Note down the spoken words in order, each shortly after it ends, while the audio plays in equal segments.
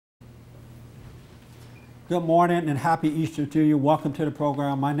Good morning and happy Easter to you. Welcome to the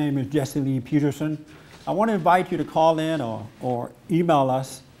program. My name is Lee Peterson. I want to invite you to call in or email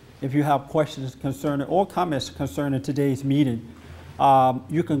us if you have questions concerning or comments concerning today's meeting.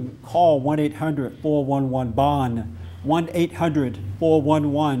 You can call 1-800-411-BOND,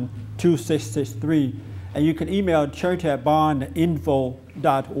 1-800-411-2663, and you can email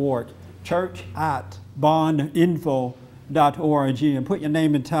church@bondinfo.org, church@bondinfo.org, and put your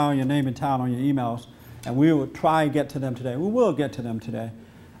name and town on your emails, and we will try and get to them today. We will get to them today.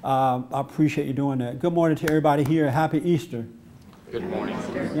 I appreciate you doing that. Good morning to everybody here. Happy Easter. Good morning.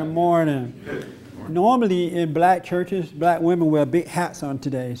 Good morning. Normally in black churches, black women wear big hats on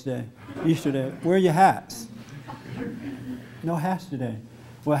today's day, Easter day. Where are your hats? No hats today.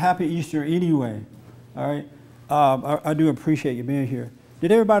 Well, happy Easter anyway. All right. I do appreciate you being here.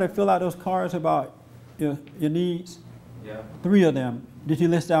 Did everybody fill out those cards about your needs? Yeah. 3 of them. Did you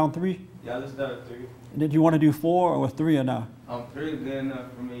list down 3? Yeah, I listed down 3. Did you want to do 4 or 3 enough? 3 is good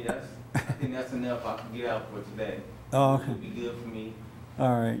enough for me. I think that's enough I can get out for today. Oh, okay. It would be good for me.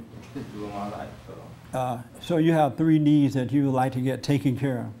 All right. To do in my life. So you have 3 needs that you would like to get taken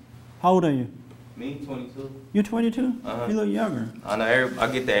care of. How old are you? Me, 22. You're 22? Uh-huh. You look younger. I know. I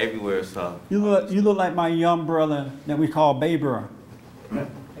get that everywhere, so. You look like my young brother that we call Baber. You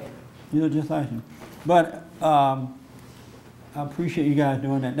look just like him. But I appreciate you guys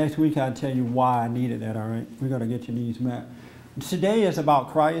doing that. Next week I'll tell you why I needed that, all right? We're going to get your needs met. Today is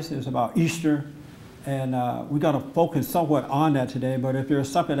about Christ. It's about Easter. And we're going to focus somewhat on that today. But if there's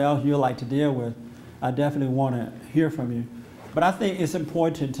something else you'd like to deal with, I definitely want to hear from you. But I think it's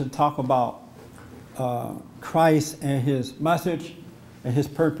important to talk about Christ and his message and his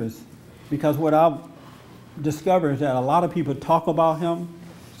purpose. Because what I've discovered is that a lot of people talk about him,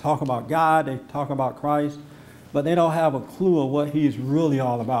 talk about God, they talk about Christ, but they don't have a clue of what he's really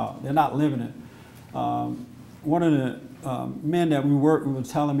all about. They're not living it. One of the men that we worked with was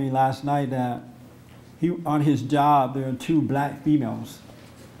telling me last night that on his job there are 2 black females,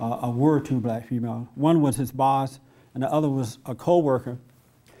 were 2 black females. One was his boss and the other was a co-worker.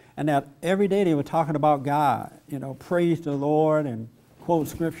 And that every day they were talking about God, praise the Lord and quote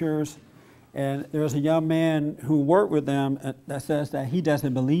scriptures. And there was a young man who worked with them that says that he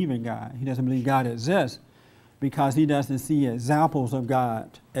doesn't believe in God. He doesn't believe God exists because he doesn't see examples of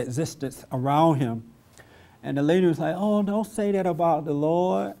God existence around him. And the lady was like, oh, don't say that about the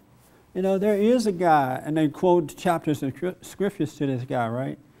Lord. There is a God. And they quote chapters of scriptures to this guy,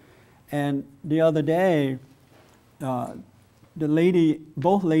 right? And the other day, both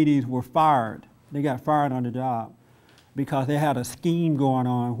ladies were fired. They got fired on the job because they had a scheme going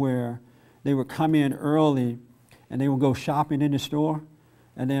on where they would come in early and they would go shopping in the store.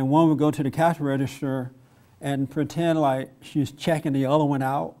 And then one would go to the cash register and pretend like she's checking the other one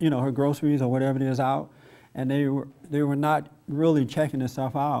out, her groceries or whatever it is out. And they were not really checking the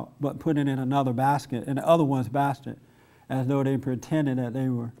stuff out, but putting it in another basket, in the other one's basket, as though they pretended that they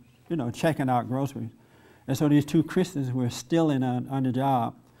were, checking out groceries. And so these 2 Christians were stealing on the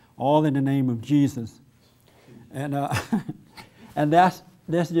job, all in the name of Jesus. And and that's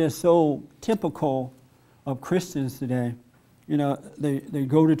just so typical of Christians today. They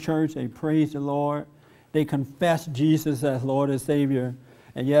go to church, they praise the Lord, they confess Jesus as Lord and Savior,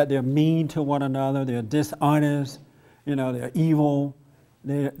 and yet they're mean to one another, they're dishonest, they're evil,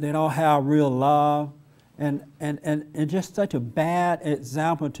 they don't have real love, and just such a bad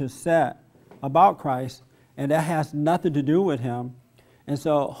example to set about Christ, and that has nothing to do with him. And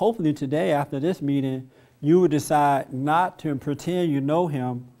so hopefully today after this meeting, you would decide not to pretend you know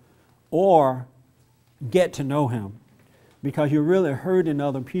him or get to know him, because you're really hurting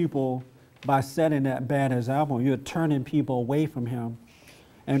other people by setting that bad example. You're turning people away from him.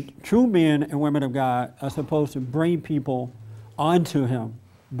 And true men and women of God are supposed to bring people onto him,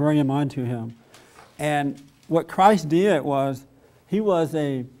 bring them onto him. And what Christ did was, he was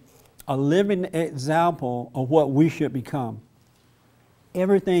a living example of what we should become.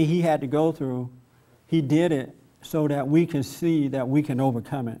 Everything he had to go through, he did it so that we can see that we can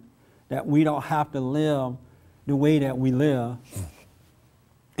overcome it, that we don't have to live the way that we live.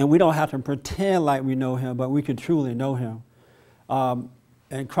 And we don't have to pretend like we know him, but we can truly know him. And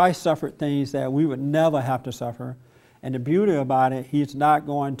Christ suffered things that we would never have to suffer. And the beauty about it, he's not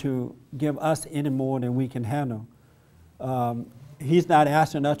going to give us any more than we can handle. He's not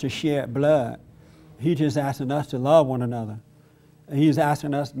asking us to shed blood. He's just asking us to love one another. He's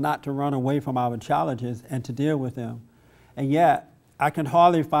asking us not to run away from our challenges and to deal with them. And yet, I can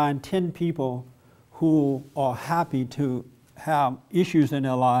hardly find 10 people who are happy to have issues in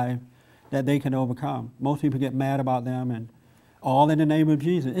their life that they can overcome. Most people get mad about them, and all in the name of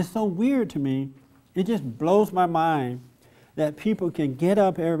Jesus. It's so weird to me It just blows my mind that people can get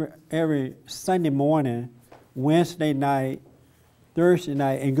up every Sunday morning, Wednesday night, Thursday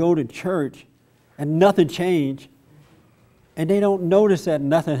night, and go to church and nothing changed, and they don't notice that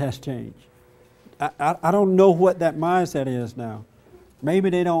nothing has changed. I don't know what that mindset is now. Maybe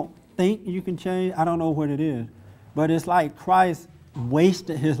they don't think you can change. I don't know what it is. But it's like Christ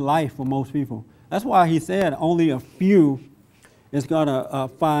wasted his life for most people. That's why he said only a few is going to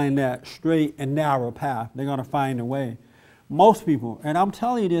find that straight and narrow path. They're going to find a way. Most people, and I'm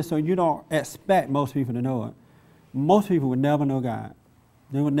telling you this so you don't expect most people to know it, most people would never know God.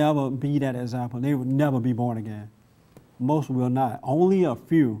 They would never be that example. They would never be born again. Most will not. Only a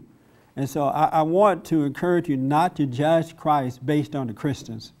few. And so I want to encourage you not to judge Christ based on the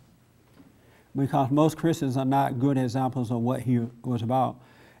Christians, because most Christians are not good examples of what he was about.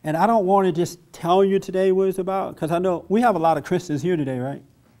 And I don't want to just tell you today what it's about, because I know we have a lot of Christians here today, right?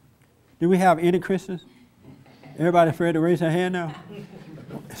 Do we have any Christians? Everybody afraid to raise their hand now?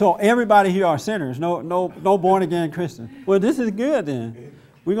 So everybody here are sinners, no born again Christians. Well, this is good then.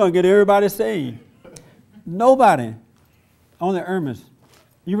 We're going to get everybody saved. Nobody. Only Ernest.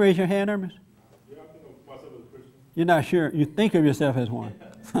 You raise your hand, Ernest? Yeah, I think of myself as a Christian. You're not sure. You think of yourself as one.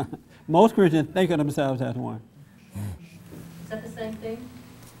 Most Christians think of themselves as one. Is that the same thing?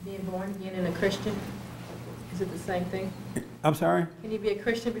 Being born again and a Christian? Is it the same thing? I'm sorry? Can you be a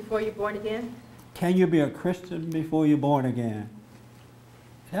Christian before you're born again? Can you be a Christian before you're born again?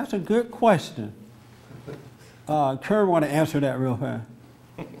 That's a good question. Kerr want to answer that real fast.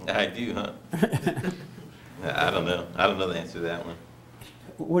 I do, huh? I don't know. I don't know the answer to that one.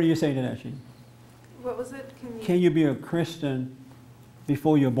 What do you say to that, Sheen? What was it? Can you be a Christian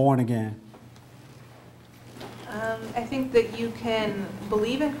before you're born again? I think that you can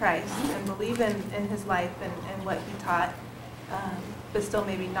believe in Christ and believe in his life and what he taught, but still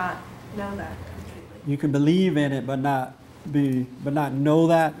maybe not know that completely. You can believe in it, but not know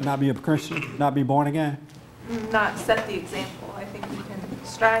that, not be a Christian, not be born again? Not set the example. I think you can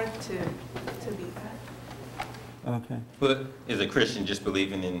strive to be that. Okay. But is a Christian just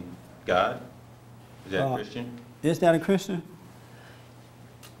believing in God? Is that a Christian? Is that a Christian?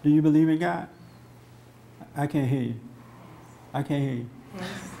 Do you believe in God? I can't hear you. I can't hear you. Yes.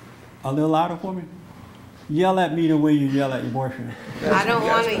 A little louder for me? Yell at me the way you yell at your boyfriend. I don't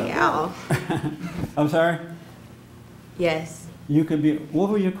want to yell. I'm sorry? Yes. You could be, what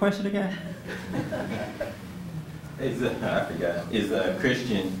was your question again? I forgot. Is a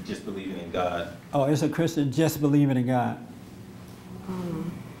Christian just believing in God? Oh, it's a Christian just believing in God.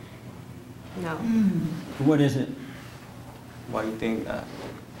 No. What is it? Why you think that?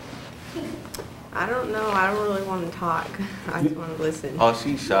 I don't know. I don't really want to talk. I just want to listen. Oh,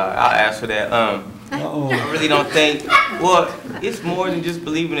 she's shy. I'll answer that. Uh-oh. I really don't think, well, it's more than just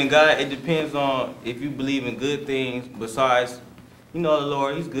believing in God. It depends on if you believe in good things besides, you know, the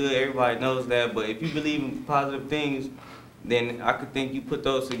Lord, he's good. Everybody knows that. But if you believe in positive things, then I could think you put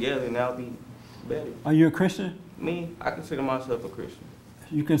those together and that'll be better. Are you a Christian? Me, I consider myself a Christian.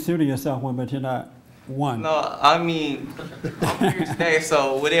 You consider yourself one, but you're not one. No, I mean, I'm here today,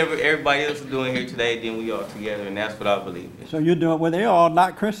 so whatever everybody else is doing here today, then we all together, and that's what I believe in. So you're doing, well, they're all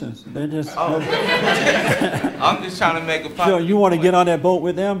not Christians. They're just. Oh. I'm just trying to make a point. So you want to get on that boat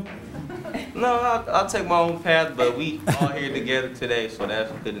with them? No, I'll take my own path, but we all here together today, so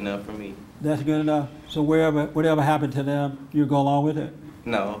that's good enough for me. That's good enough. So whatever happened to them, you go along with it?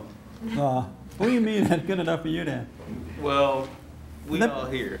 No. What do you mean that's good enough for you then? Well, we all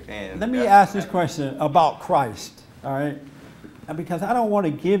here. And let me ask this question about Christ, all right? And because I don't want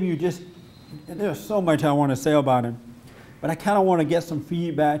to give you just, there's so much I want to say about him, but I kind of want to get some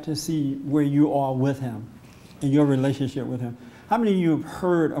feedback to see where you are with him, in your relationship with him. How many of you have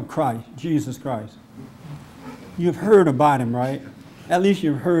heard of Christ, Jesus Christ? You've heard about him, right? At least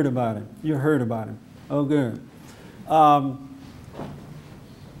you've heard about him. You've heard about him. Oh, good.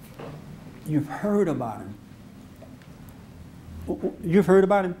 You've heard about him. You've heard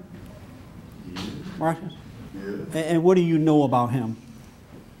about him? Yeah. Marcus? Yeah. And what do you know about him?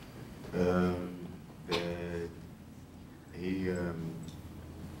 That he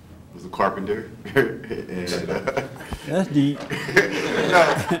was a carpenter. And, That's deep.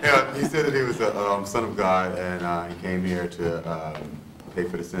 yeah, he said that he was a son of God, and he came here to pay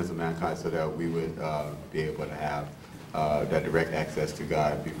for the sins of mankind so that we would be able to have that direct access to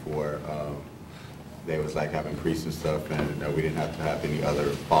God before they was like having priests and stuff, and we didn't have to have any other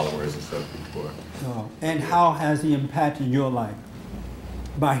followers and stuff before. Oh. And how has he impacted your life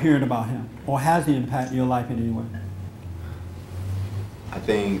by hearing about him? Or has he impacted your life in any way? I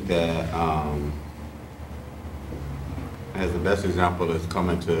think that As the best example is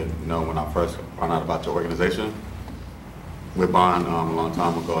coming to know when I first found out about your organization with Bond a long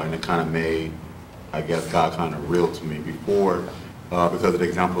time ago, and it kind of made, I guess, God kind of real to me before, because of the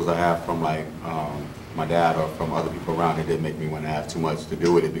examples I have from like my dad or from other people around. It didn't make me want to have too much to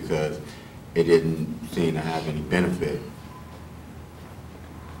do with it because it didn't seem to have any benefit.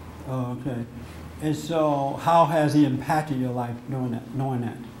 Oh, okay. And so, how has he impacted your life knowing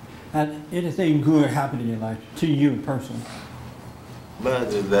that? Had anything good happened in your life, to you personally?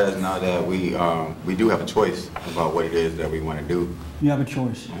 But just let us know that we do have a choice about what it is that we want to do. You have a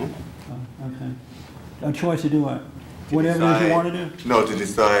choice. Oh, okay. A choice to do what? Whatever it is you want to do? No, to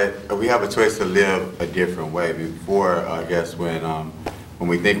decide. We have a choice to live a different way. Before, I guess, when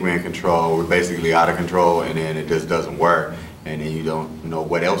we think we're in control, we're basically out of control, and then it just doesn't work, and then you don't know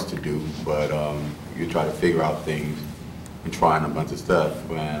what else to do. But you try to figure out things and trying a bunch of stuff,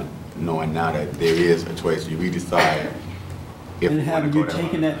 when knowing now that there is a choice, you decide. And have you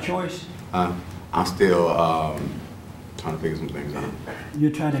taken that choice? I'm still trying to figure some things out.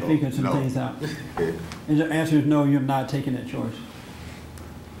 You're trying to figure some things out. Yeah. And the answer is no, you're not taking that choice.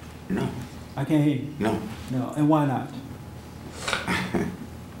 No. I can't hear you. No. No. And why not?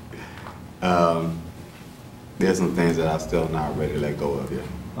 There's some things that I'm still not ready to let go of yet.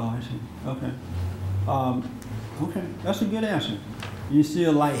 Oh, I see. Okay. Okay. That's a good answer. You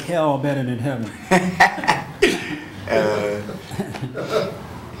still like hell better than heaven.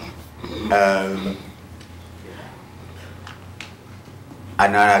 I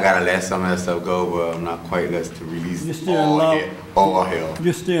know I gotta let some of that stuff go, but I'm not quite ready to release You're still in love. All hell.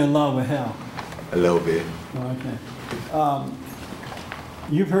 You're still in love with hell. A little bit. Oh, okay.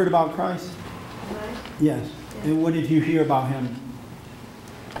 You've heard about Christ? Right? Yes. And what did you hear about him?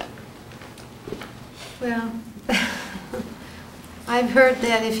 Well, I've heard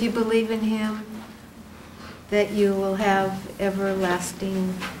that if you believe in him, that you will have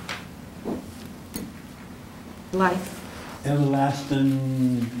everlasting life.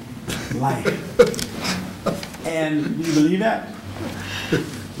 Everlasting life. And do you believe that?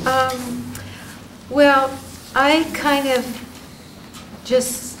 Well, I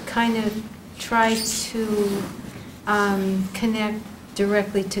just try to connect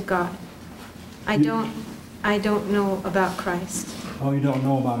directly to God. I don't know about Christ. Oh, you don't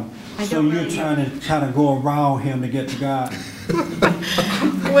know about him. I So don't you're really trying to go around him to get to God.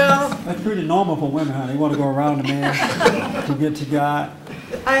 Well, That's pretty normal for women, huh? They want to go around the man to get to God.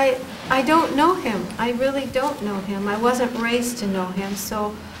 I don't know him. I really don't know him. I wasn't raised to know him,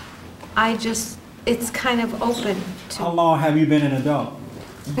 so it's kind of open to How long have you been an adult?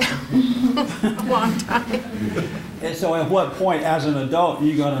 a long time. And so at what point as an adult are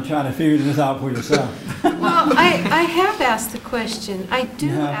you going to try to figure this out for yourself? Well, I have asked the question. I do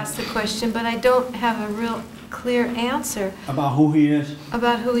You have? ask the question, but I don't have a real clear answer About who he is?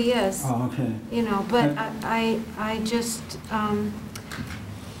 about who he is. Oh, okay. You know, but I just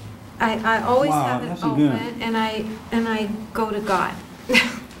I always Wow, have it that's open, good. and I go to God.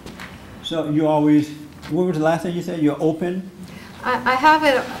 So you always, what was the last thing you said? You're open? I have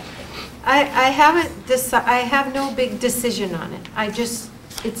it. I haven't decided. I have no big decision on it.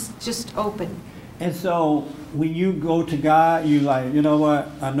 It's just open. And so when you go to God, you like, you know what?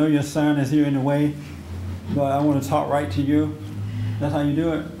 I know your son is here in the way, but I want to talk right to you. That's how you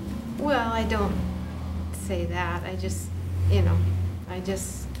do it? Well, I don't say that. I just.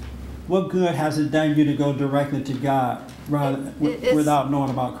 What good has it done you to go directly to God without knowing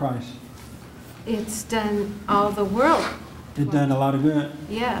about Christ? It's done all the world. It's done a lot of good?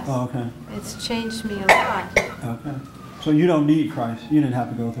 Yes. Oh, okay. It's changed me a lot. Okay. So you don't need Christ. You didn't have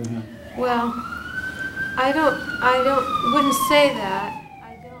to go through him. Well, wouldn't say that.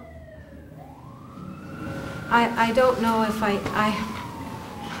 I don't know if I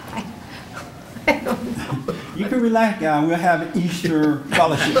don't know. You can relax, guys. We'll have Easter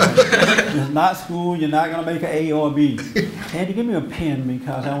fellowship. It's not school. You're not going to make an A or a B. Andy, give me a pen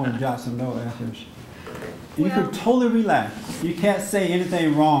because I want to jot some notes after this. You can totally relax. You can't say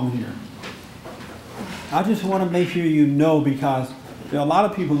anything wrong here. I just want to make sure you know, because there are a lot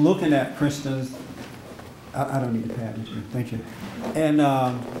of people looking at Christians. I don't need a pad with you. Thank you. And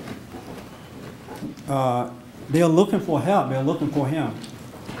they're looking for help. They're looking for him.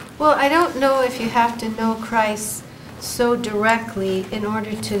 Well, I don't know if you have to know Christ so directly in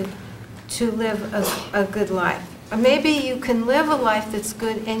order to live a good life. Or maybe you can live a life that's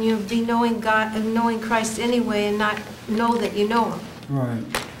good and you'll be knowing God and knowing Christ anyway and not know that you know him. Right.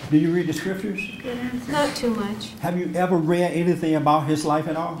 Do you read the scriptures? Not too much. Have you ever read anything about his life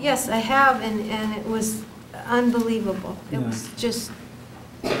at all? Yes, I have, and it was unbelievable. It Yeah. was just,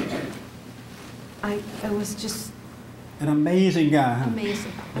 I was just An amazing guy, huh?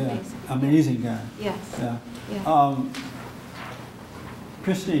 Amazing, Yeah, amazing. amazing guy. Yes, Yeah. yeah.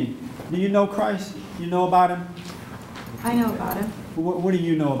 Christine, do you know Christ? You know about him? I know about him. What do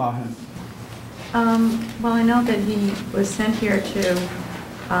you know about him? Well, I know that he was sent here to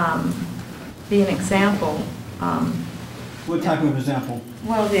be an example. What type of example?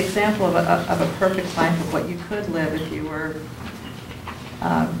 Well, the example of a perfect life of what you could live if you were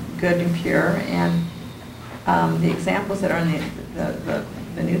good and pure. And the examples that are in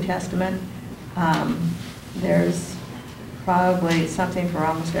the New Testament, there's probably something for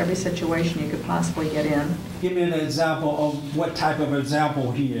almost every situation you could possibly get in. Give me an example of what type of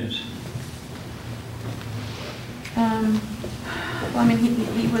example he is. Well, I mean,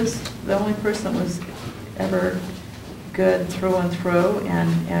 he was the only person that was ever good through and through,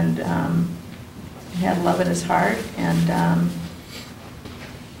 and he had love in his heart, and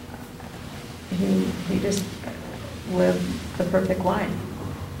he just lived the perfect life.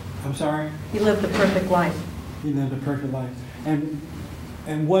 I'm sorry? He lived the perfect life. He lived a perfect life.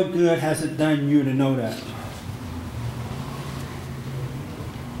 And what good has it done you to know that?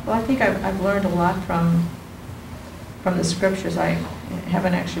 Well, I think I've learned a lot from the scriptures. I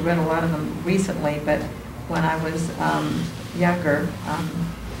haven't actually read a lot of them recently, but when I was younger,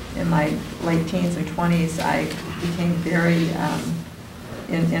 in my late teens and 20s, I became very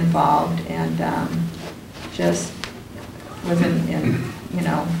involved and just was in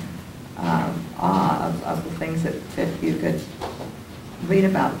awe of the things that you could read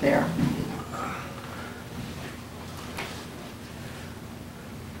about there.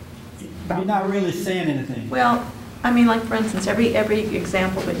 You're not really saying anything. Well, I mean, like for instance, every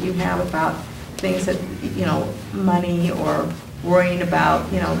example that you have about things that, money or worrying about,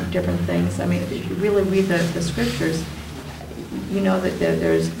 different things. I mean, if you really read the scriptures, you know that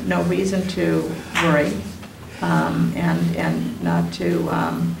there's no reason to worry and not to,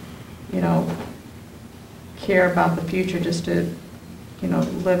 care about the future, just to,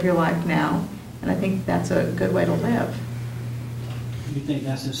 live your life now. And I think that's a good way to live. You think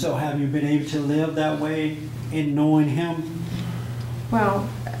that's it? So have you been able to live that way in knowing him? Well,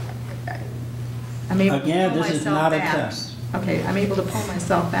 I'm able Again, to pull this is myself not a back. test. Okay, I'm able to pull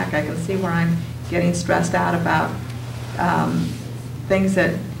myself back. I can see where I'm getting stressed out about things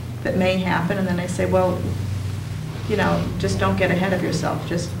that may happen, and then I say, well, just don't get ahead of yourself.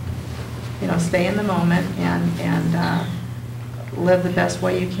 Just, stay in the moment and live the best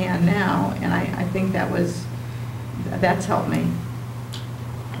way you can now. And I think that's helped me.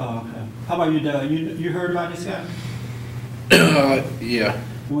 Oh, okay. How about you, Doug? You heard about this guy? Yeah.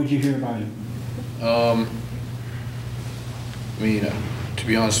 What did you hear about him? I mean, to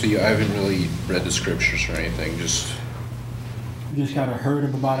be honest with you, I haven't really read the scriptures or anything. You just kind of heard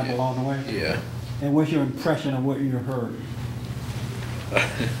about him along the way? Yeah. And what's your impression of what you heard?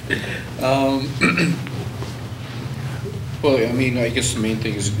 Well, I mean, I guess the main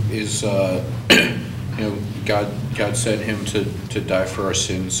thing is God sent him to die for our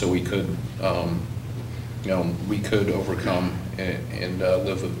sins, so we could, we could overcome and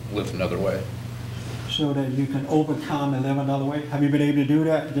live another way. So that you can overcome and live another way? Have you been able to do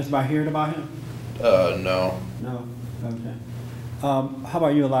that just by hearing about him? No. No? Okay. How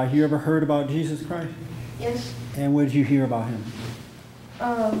about you, Elijah? You ever heard about Jesus Christ? Yes. And what did you hear about him?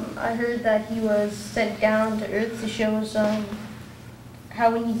 I heard that he was sent down to earth to show us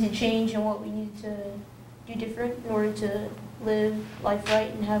how we need to change and what we need to do different in order to live life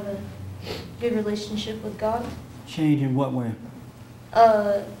right and have a good relationship with God. Change in what way?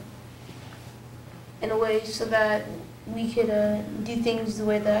 In a way so that we could do things the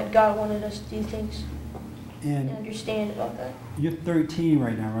way that God wanted us to do things and understand about that. You're 13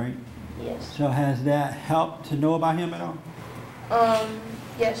 right now, right? Yes. So has that helped to know about him at all?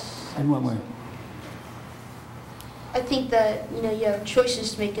 Yes. In what way? I think that, you have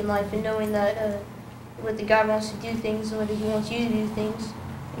choices to make in life, and knowing that whether God wants to do things and whether he wants you to do things,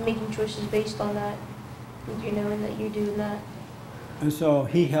 and making choices based on that, and you're knowing that you're doing that. And so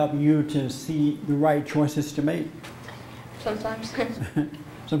he helped you to see the right choices to make? Sometimes.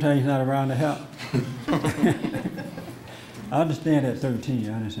 Sometimes he's not around to help. I understand at 13,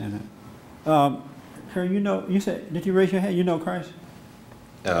 I understand that. Karen, you said, did you raise your hand? You know Christ?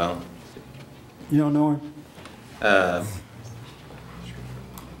 You don't know him?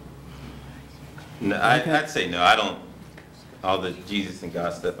 No, I'd say no. I don't. All the Jesus and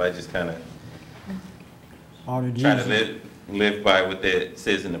God stuff. I just kind of try to live by what it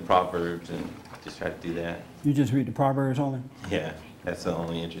says in the Proverbs and just try to do that. You just read the Proverbs only? Yeah, that's the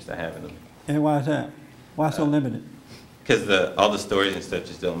only interest I have in them. And why is that? Why so limited? Because all the stories and stuff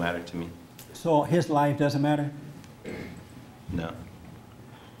just don't matter to me. So his life doesn't matter? No.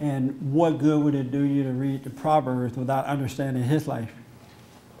 And what good would it do you to read the Proverbs without understanding his life?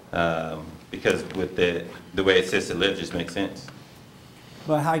 Because with the way it says to live just makes sense.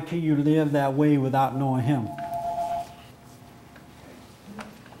 But how can you live that way without knowing him?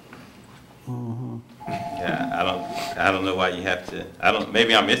 Yeah, I don't know why you have to.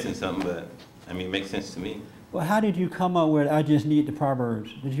 Maybe I'm missing something, but I mean, it makes sense to me. Well, how did you come up with I just need the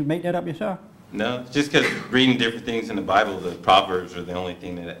Proverbs? Did you make that up yourself? No, just because reading different things in the Bible, the Proverbs are the only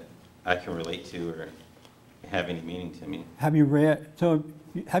thing that I can relate to or have any meaning to me. Have you read, have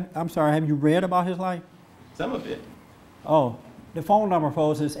you read about his life? Some of it. Oh, the phone number,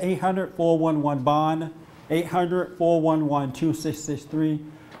 folks, is 800-411-BOND, 800-411-2663.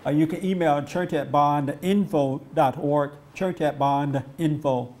 Or you can email church@bondinfo.org,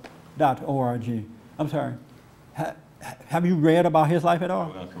 church@bondinfo.org. I'm sorry. Have you read about his life at all?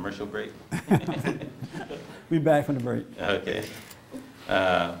 We're on a commercial break. We're back from the break. Okay.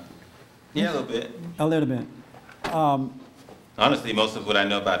 Yeah, a little bit. A little bit. Honestly, most of what I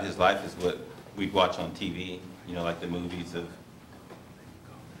know about his life is what we'd watch on TV, you know, like the movies of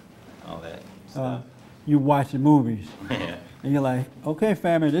all that stuff. You watch the movies. Yeah. And you're like, okay,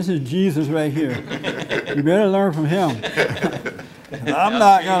 family, this is Jesus right here. You better learn from him. I'm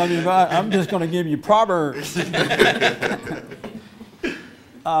not going to be, I'm just going to give you Proverbs.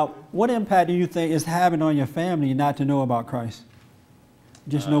 What impact do you think is having on your family not to know about Christ?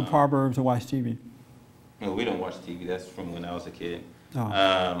 Just know Proverbs and watch TV. Well, we don't watch TV. That's from when I was a kid.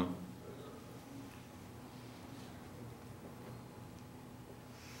 Oh.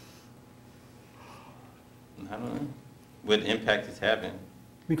 I don't know what impact it's having.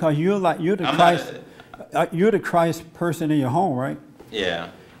 Because you're the Christ person in your home, right? Yeah.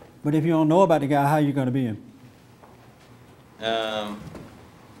 But if you don't know about the guy, how are you going to be him? I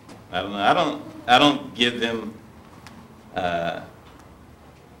don't know. I don't give them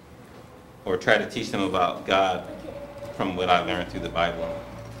or try to teach them about God from what I learned through the Bible.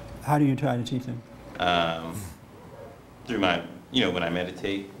 How do you try to teach them? Through my, when I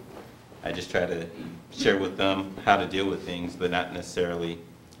meditate, I just try to share with them how to deal with things, but not necessarily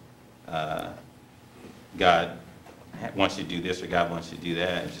God wants you to do this or God wants you to do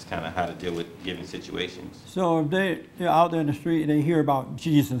that. It's just kind of how to deal with given situations. So if they're out there in the street and they hear about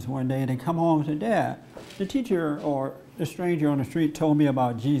Jesus one day and they come home and say, Dad, the teacher or the stranger on the street told me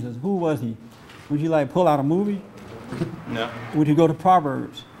about Jesus. Who was he? Would you like pull out a movie? No. Would you go to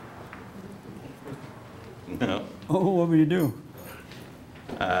Proverbs? No. Oh, what would you do?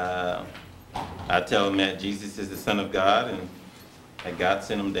 I tell them that Jesus is the Son of God and that God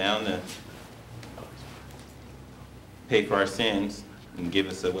sent him down to pay for our sins and give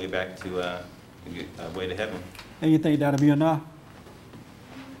us a way back to a way to heaven. And you think that'll be enough?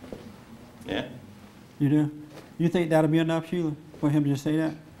 Yeah. You do? You think that'll be enough, Sheila, for him to just say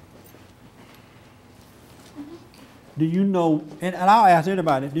that? Do you know, and I'll ask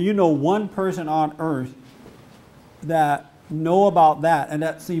anybody, do you know one person on earth that know about that and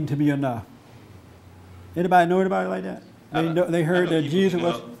that seemed to be enough? Anybody know anybody like that? They heard that Jesus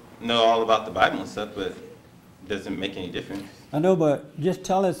was... know all about the Bible and stuff, but it doesn't make any difference. I know, but just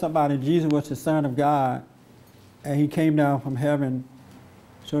telling somebody Jesus was the Son of God and he came down from heaven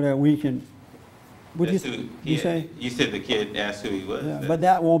so that we can... What did you say? You said the kid asked who he was. Yeah, but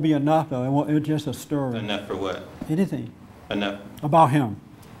that won't be enough, though. It's just a story. Enough for what? Anything. Enough. About him.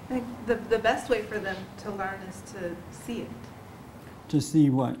 I think the best way for them to learn is to see it. To see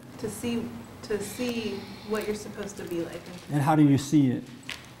what? To see what you're supposed to be like. And how do you see it?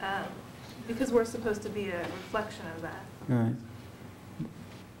 Because we're supposed to be a reflection of that. Right.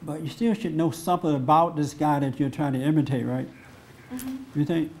 But you still should know something about this guy that you're trying to imitate, right? Mm-hmm. You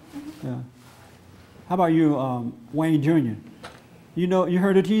think? Mm-hmm. Yeah. How about you, Wayne Jr.? You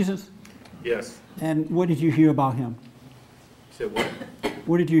heard of Jesus? Yes. And what did you hear about him? You said what?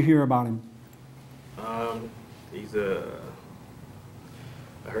 What did you hear about him? I've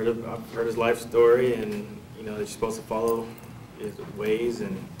heard his life story, and that you're supposed to follow his ways,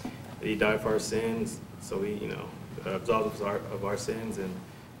 and that he died for our sins, so he, absolved us of our sins, and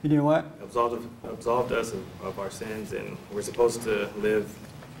you did what? Absolved us of our sins, and we're supposed to live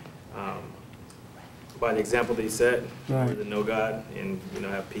by the example that he set, right, to know God and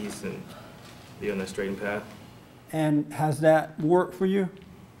have peace and be on that straight and path. And has that worked for you?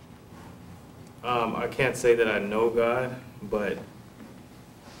 I can't say that I know God, but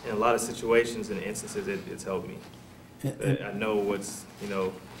in a lot of situations and instances, it's helped me. I know what's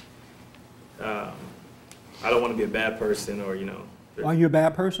I don't want to be a bad person or Are you a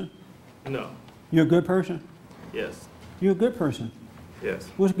bad person? No. You're a good person? Yes. You're a good person? Yes.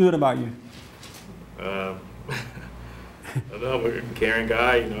 What's good about you? I don't know, I'm a caring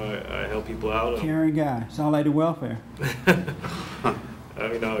guy, you know, I help people out. Caring guy. Sound like the welfare. I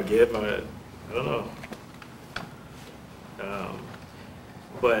mean, I'll give, I don't know.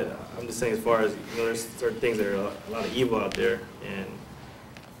 But I'm just saying, as far as, you know, there's certain things that are a lot of evil out there, and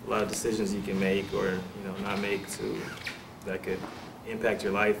a lot of decisions you can make or, you know, not make that could impact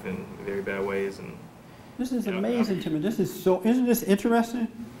your life in very bad ways. And this is amazing to me. This is so, isn't this interesting?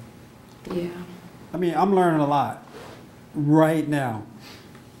 Yeah. I mean, I'm learning a lot right now.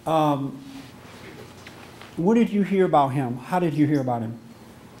 What did you hear about him? How did you hear about him?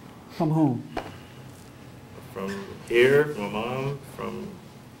 From whom? From here, from my mom,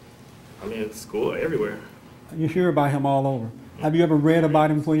 school, everywhere. You hear about him all over. Have you ever read about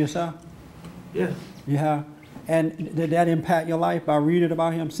him for yourself? Yeah. You have? And did that impact your life by reading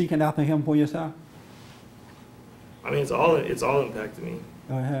about him, seeking after him for yourself? I mean, it's all impacted me.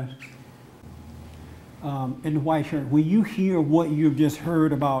 Oh, it has. In the white shirt, when you hear what you've just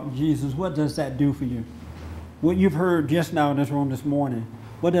heard about Jesus, what does that do for you? What you've heard just now in this room this morning,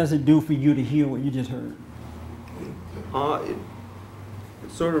 what does it do for you to hear what you just heard?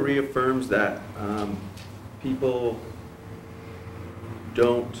 It sort of reaffirms that people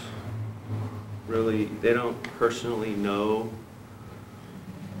don't personally know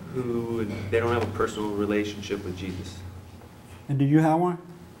they don't have a personal relationship with Jesus. And do you have one?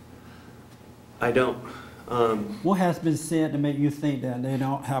 I don't. What has been said to make you think that they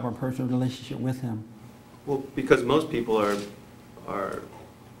don't have a personal relationship with him? Well, because most people are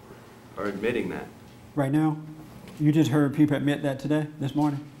admitting that. Right now? You just heard people admit that today, this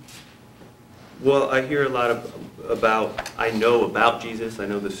morning? Well, I hear a lot I know about Jesus, I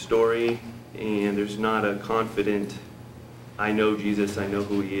know the story, and there's not a confident, I know Jesus, I know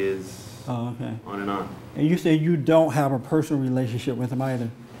who he is, oh, okay. On and on. And you say you don't have a personal relationship with him either?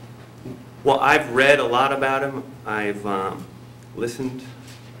 Well, I've read a lot about him. I've listened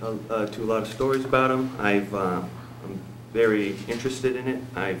to a lot of stories about him. I'm very interested in it.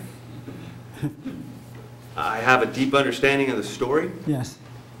 I have a deep understanding of the story. Yes.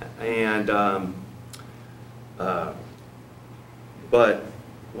 And but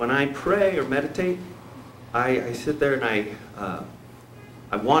when I pray or meditate, I sit there and I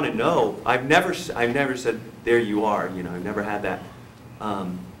want to know. I've never said, "There you are." You know, I've never had that.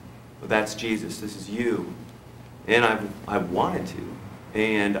 That's Jesus. This is you. And I wanted to.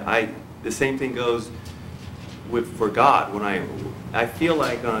 And the same thing goes for God. When I feel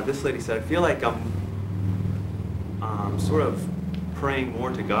like this lady said, I feel like I'm sort of praying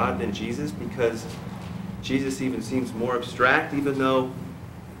more to God than Jesus, because Jesus even seems more abstract, even though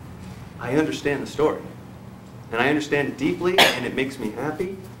I understand the story. And I understand it deeply, and it makes me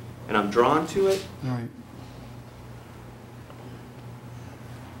happy, and I'm drawn to it. Right.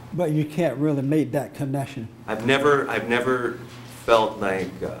 But you can't really make that connection. I've never felt like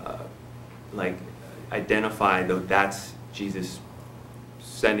identified that that's Jesus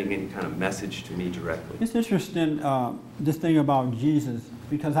sending any kind of message to me directly. It's interesting, this thing about Jesus,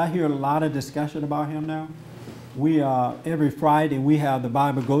 because I hear a lot of discussion about him now. We every Friday we have the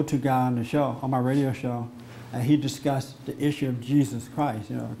Bible Go-To guy on the show, on my radio show, and he discussed the issue of Jesus Christ,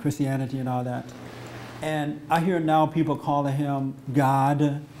 you know, Christianity and all that. And I hear now people calling him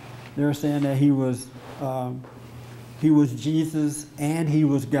God. They're saying that he was Jesus and he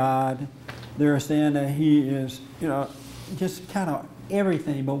was God. They're saying that he is, you know, just kind of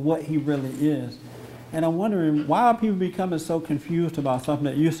everything but what he really is. And I'm wondering, why are people becoming so confused about something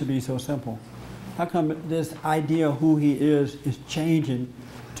that used to be so simple? How come this idea of who he is changing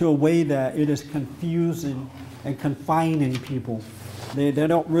to a way that it is confusing and confining people? They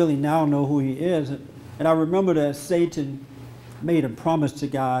don't really now know who he is. And I remember that Satan made a promise to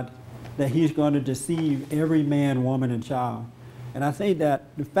God that he's going to deceive every man, woman, and child. And I think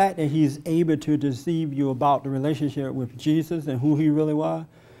that the fact that he's able to deceive you about the relationship with Jesus and who he really was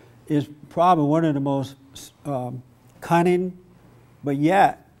is probably one of the most cunning, but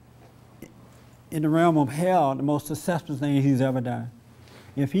yet, in the realm of hell, the most successful thing he's ever done.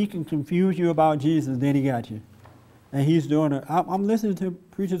 If he can confuse you about Jesus, then he got you. And he's doing it. I'm listening to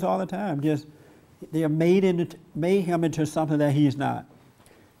preachers all the time. Just they have made him into something that he's not.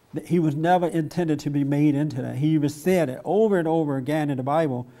 He was never intended to be made into that. He even said it over and over again in the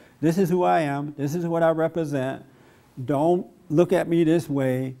Bible. This is who I am. This is what I represent. Don't look at me this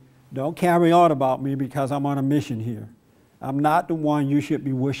way. Don't carry on about me because I'm on a mission here. I'm not the one you should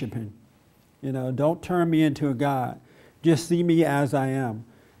be worshiping. You know, don't turn me into a God. Just see me as I am.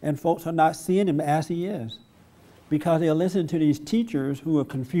 And folks are not seeing him as he is because they're listening to these teachers who are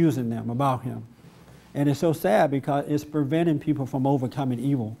confusing them about him. And it's so sad because it's preventing people from overcoming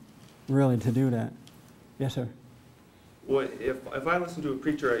evil, really, to do that. Yes, sir. Well, if I listen to a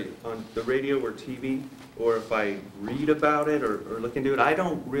preacher on the radio or TV, or if I read about it or look into it, I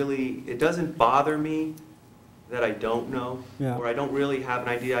don't really, it doesn't bother me that I don't know, Yeah. or I don't really have an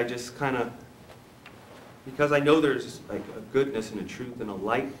idea. I just kind of, because I know there's like a goodness and a truth and a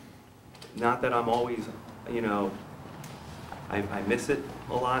light, not that I'm always, you know, I miss it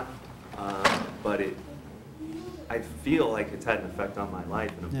a lot, but I feel like it's had an effect on my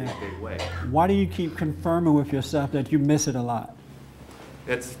life in a Yeah. big way. Why do you keep confirming with yourself that you miss it a lot?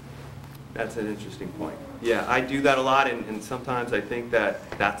 That's an interesting point. Yeah, I do that a lot, and sometimes I think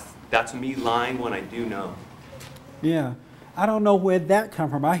that's me lying when I do know. Yeah. I don't know where that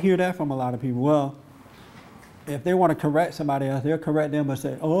comes from. I hear that from a lot of people. Well, if they want to correct somebody else, they'll correct them and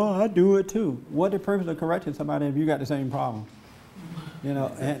say, oh, I do it too. What the purpose of correcting somebody if you got the same problem? You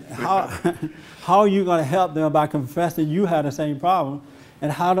know, and how are you going to help them by confessing you have the same problem?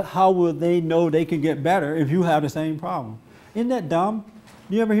 And how will they know they can get better if you have the same problem? Isn't that dumb?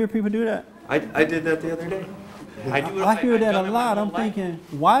 Do you ever hear people do that? I did that the other day. I hear that a lot. I'm thinking,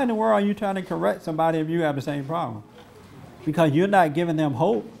 why in the world are you trying to correct somebody if you have the same problem? Because you're not giving them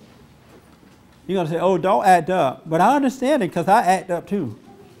hope. You're going to say, oh, don't act up. But I understand it because I act up too.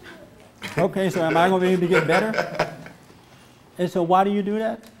 Okay, so am I going to be able to get better? And so why do you do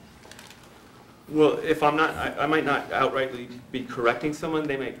that? Well, if I'm not, I might not outrightly be correcting someone.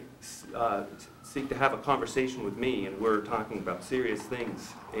 They may seek to have a conversation with me, and we're talking about serious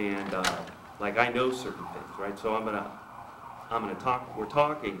things, and like I know certain things, right? So I'm gonna talk. We're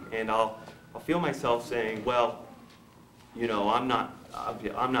talking, and I'll feel myself saying, well, you know, I'm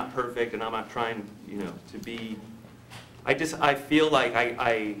not perfect, and I'm not trying, you know, to be. I feel like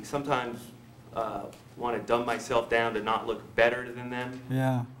I sometimes want to dumb myself down to not look better than them.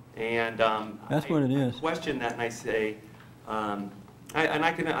 Yeah. And that's what it is. I question that, and I say, I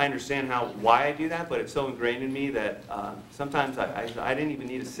understand why I do that, but it's so ingrained in me that sometimes I didn't even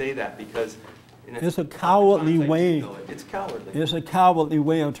need to say that because it's a cowardly way. It's cowardly. It's a cowardly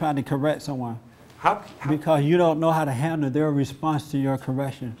way of trying to correct someone. How? Because you don't know how to handle their response to your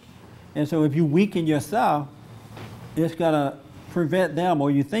correction, and so if you weaken yourself, it's gonna prevent them,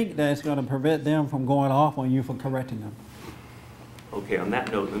 or you think that it's gonna prevent them from going off on you for correcting them. Okay, on that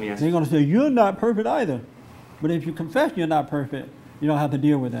note, let me ask you. They're going to say, you're not perfect either. But if you confess you're not perfect, you don't have to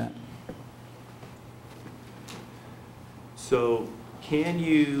deal with that. So, can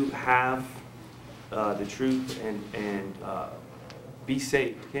you have the truth and be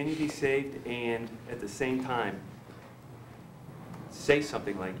saved? Can you be saved and at the same time say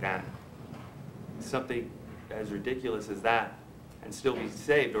something like that? Something as ridiculous as that and still be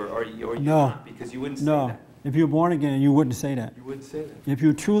saved? Or you're not? Because you wouldn't say that. If you're born again, you wouldn't say that. You wouldn't say that. If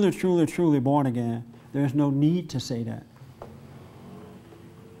you're truly, truly, truly born again, there's no need to say that.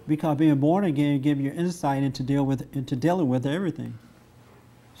 Because being born again gives you insight into dealing with everything.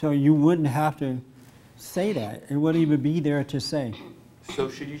 So you wouldn't have to say that. It wouldn't even be there to say. So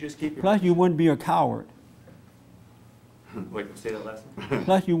should you just keep your... Plus you wouldn't be a coward. Wait, say that last one.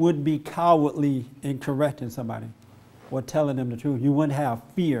 Plus you wouldn't be cowardly in correcting somebody or telling them the truth. You wouldn't have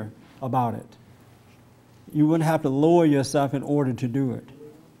fear about it. You wouldn't have to lower yourself in order to do it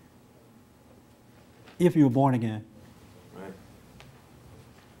if you were born again. Right.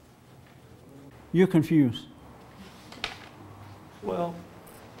 You're confused. Well,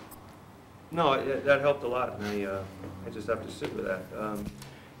 no, that helped a lot, and I just have to sit with that.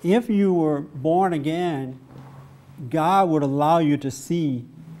 If you were born again, God would allow you to see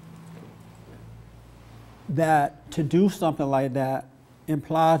that to do something like that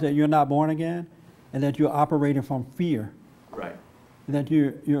implies that you're not born again, and that you're operating from fear. Right. That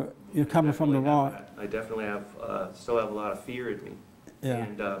you're coming from the wrong. I definitely have still have a lot of fear in me. Yeah.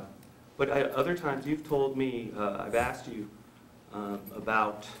 And but other times you've told me, I've asked you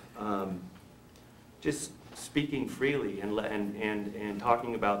about just speaking freely and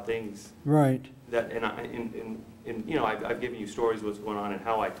talking about things. Right. That and you know I've given you stories of what's going on and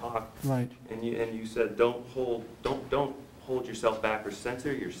how I talk. Right. And you said don't hold yourself back or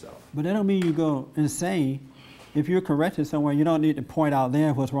censor yourself. But that don't mean you go insane. If you're corrected somewhere, you don't need to point out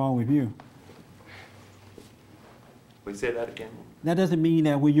there what's wrong with you. Wait, say that again. That doesn't mean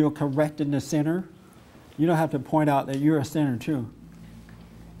that when you're correcting the sinner, you don't have to point out that you're a sinner too.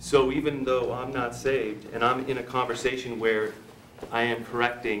 So even though I'm not saved and I'm in a conversation where I am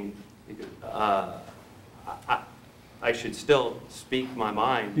correcting, I should still speak my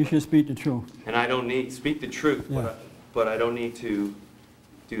mind. You should speak the truth. And I don't need speak the truth, Yeah. but I don't need to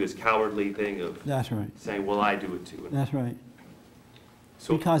do this cowardly thing of That's right. saying, well, I do it too. That's right.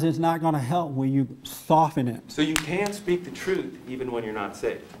 So, because it's not going to help when you soften it. So you can speak the truth even when you're not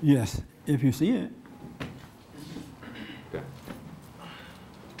saved. Yes, if you see it.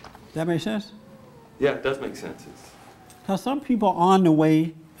 That make sense? Yeah, it does make sense. Because some people are on the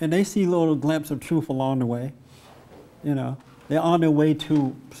way, and they see little glimpses of truth along the way. You know, they're on their way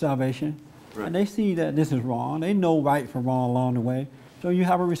to salvation, Right. and they see that this is wrong. They know right from wrong along the way. So you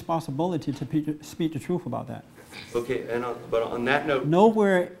have a responsibility to speak the truth about that. Okay, and but on that note,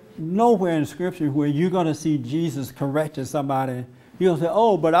 Nowhere in Scripture where you're going to see Jesus correcting somebody. He'll say,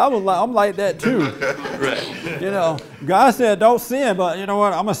 "Oh, but I'm like that too." right. You know, God said don't sin, but you know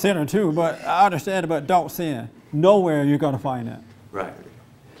what? I'm a sinner too. But I understand it, but don't sin. Nowhere you're going to find that. Right.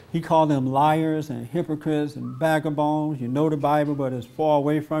 He called them liars and hypocrites and vagabonds. You know the Bible, but it's far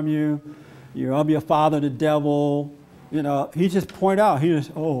away from you. You're of your father, the devil. You know, he just pointed out,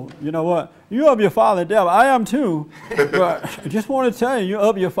 oh, you know what? You're of your father, the devil. I am too. But I just want to tell you, you're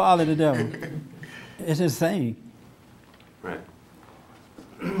of your father, the devil. It's insane. Right.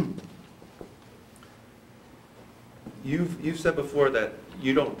 You've said before that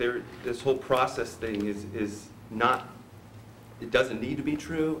you don't. This whole process thing is not. It doesn't need to be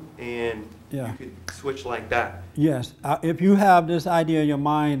true, and Yeah. you could switch like that. Yes. If you have this idea in your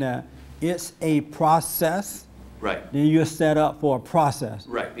mind that it's a process, Right. then you're set up for a process.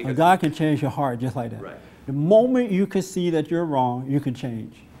 Right, And because- God can change your heart just like that. Right. The moment you can see that you're wrong, you can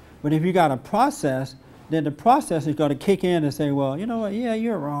change. But if you got a process, then the process is going to kick in and say, well, you know what, yeah,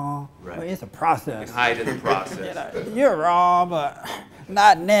 you're wrong. Right. But it's a You process. can hide in the process. You know, you're wrong, but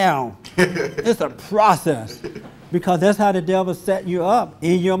not now. It's a process. Because that's how the devil set you up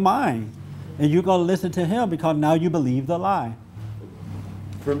in your mind. And you're going to listen to him because now you believe the lie.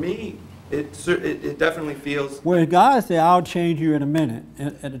 For me, it definitely feels Whereas God said, I'll change you in a minute,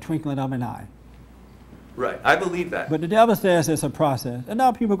 at the twinkling of an eye. right. I believe that. But the devil says it's a process. And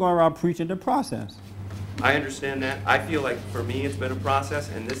now people go around preaching the process. I understand that. I feel like for me, it's been a process,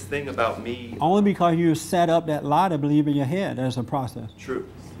 and this thing about me, Only because you set up that lie to believe in your head, there's a process. true.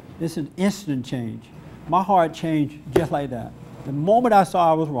 It's an instant change. My heart changed just like that. The moment I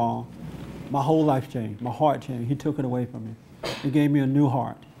saw I was wrong, my whole life changed. My heart changed. He took it away from me. He gave me a new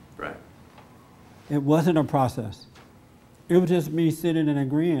heart. Right. It wasn't a process. It was just me sitting and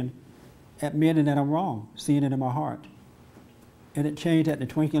agreeing, admitting that I'm wrong, seeing it in my heart. And it changed at the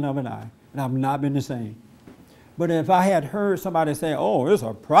twinkling of an eye. And I've not been the same. But if I had heard somebody say, oh, it's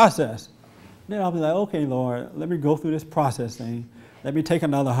a process, then I'll be like, okay, Lord, let me go through this process thing. Let me take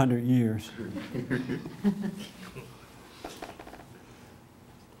another 100 years.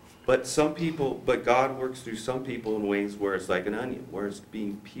 But God works through some people in ways where it's like an onion, where it's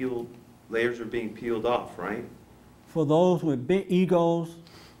being peeled, layers are being peeled off, right? For those with big egos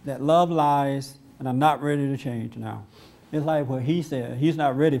that love lies and are not ready to change now. It's like what he said, he's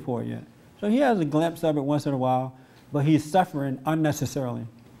not ready for it yet. So he has a glimpse of it once in a while, but he's suffering unnecessarily.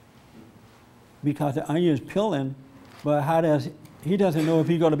 Because the onion is peeling, but he doesn't know if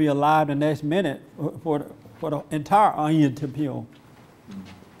he's going to be alive the next minute for the entire onion to peel.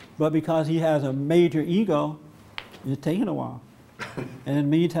 But because he has a major ego, it's taking a while. And in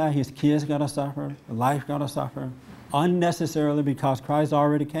the meantime, his kids got to suffer, life got to suffer, unnecessarily because Christ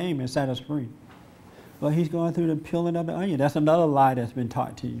already came and set us free. But he's going through the peeling of the onion. That's another lie that's been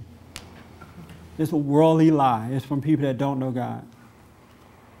taught to you. It's a worldly lie. It's from people that don't know God.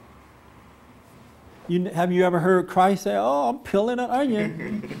 Have you ever heard Christ say, oh, I'm peeling an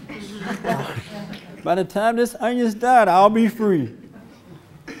onion. By the time this onion's done, I'll be free.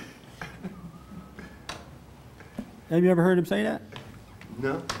 Have you ever heard him say that?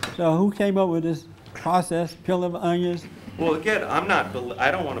 No. So who came up with this process, peeling of onions? Well, again, I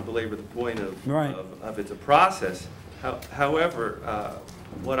don't want to belabor the point of, Right. of it's a process. However,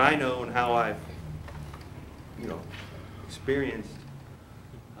 what I know and how I've, experienced,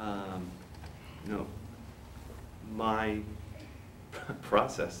 my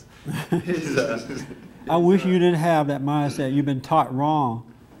process is. I wish you didn't have that mindset. You've been taught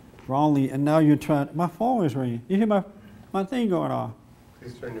wrongly, and now you're trying. My phone is ringing. You hear my thing going off?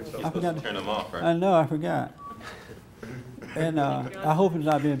 Please turn yourself I forgot to turn them off, right? I know, I forgot. And I hope it's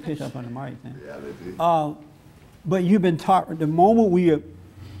not being picked up on the mic then. Yeah, they do. But you've been taught, the moment we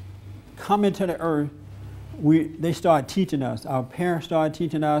come into the earth, they start teaching us. Our parents started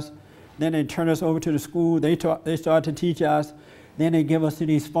teaching us. Then they turn us over to the school. They start to teach us. Then they give us to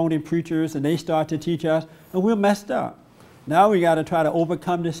these phony preachers, and they start to teach us, and we're messed up. Now we got to try to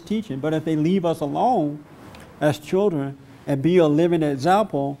overcome this teaching. But if they leave us alone as children and be a living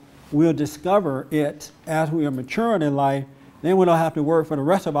example, we'll discover it as we are maturing in life. Then we don't have to work for the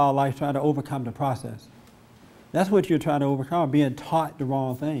rest of our life trying to overcome the process. That's what you're trying to overcome, being taught the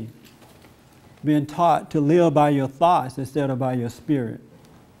wrong thing. Being taught to live by your thoughts instead of by your spirit.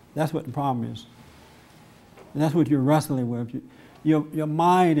 That's what the problem is. And that's what you're wrestling with. your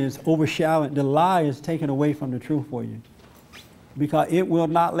mind is overshadowed. The lie is taken away from the truth for you. Because it will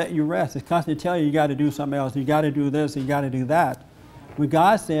not let you rest. It's constantly telling you you got to do something else. You got to do this. You got to do that. When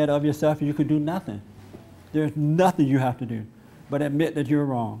God said of yourself, you could do nothing. There's nothing you have to do but admit that you're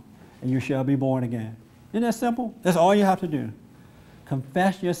wrong, and you shall be born again. Isn't that simple? That's all you have to do.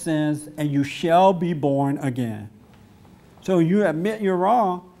 Confess your sins, and you shall be born again. So you admit you're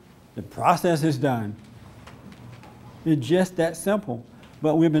wrong, the process is done. It's just that simple.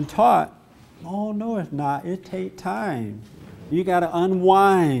 But we've been taught, oh, no, it's not. It takes time. You got to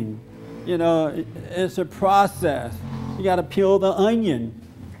unwind. You know, it's a process. You got to peel the onion.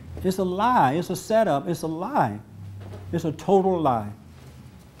 It's a lie. It's a setup. It's a lie. It's a total lie.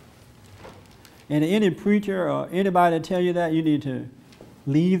 And any preacher or anybody that tell you that, you need to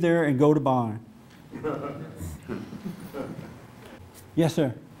leave there and go to barn. Yes,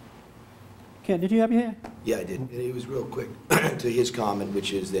 sir. Ken, did you have your hand? Yeah, I did. And it was real quick to his comment,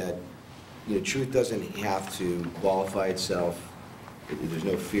 which is that, you know, truth doesn't have to qualify itself. There's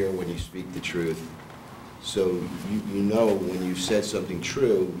no fear when you speak the truth. So you know when you've said something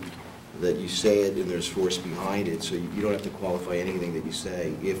true that you say it and there's force behind it, so you don't have to qualify anything that you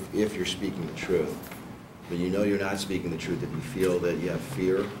say if you're speaking the truth. But you know you're not speaking the truth if you feel that you have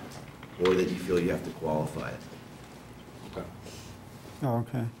fear or that you feel you have to qualify it. Okay. Oh,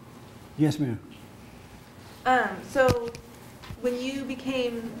 okay. Yes, ma'am. So when you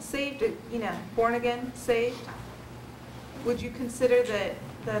became saved, you know, born again, saved, would you consider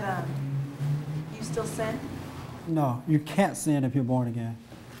that you still sin? No, you can't sin if you're born again.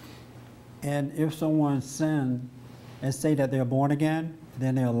 And if someone sins and say that they're born again,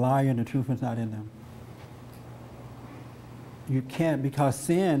 then they're a liar and the truth is not in them. You can't, because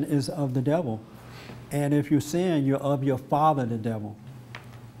sin is of the devil. And if you sin, you're of your father, the devil.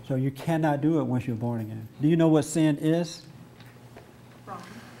 So you cannot do it once you're born again. Do you know what sin is? Wrong.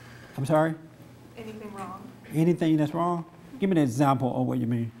 I'm sorry? Anything wrong? Anything that's wrong? Give me an example of what you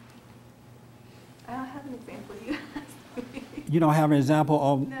mean. I don't have an example. You asked me. You don't have an example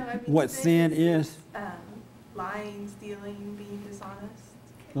of No, I mean, what sin is? Lying, stealing, being dishonest.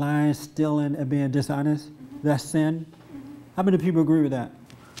 Lying, stealing, and being dishonest? That's sin? How many people agree with that?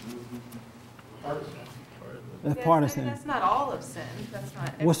 That's Yes, part I of mean, sin. that's not all of sin. That's not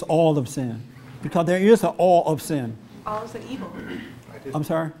everything. What's all of sin? Because there is an all of sin. All of sin evil. I'm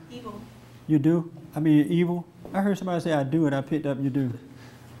sorry? Evil. You do? I mean, evil? I heard somebody say I do it. I picked up you do.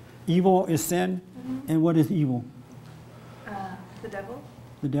 Evil is sin? And what is evil? The devil.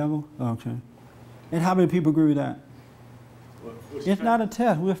 The devil? Okay. And how many people agree with that? It's not a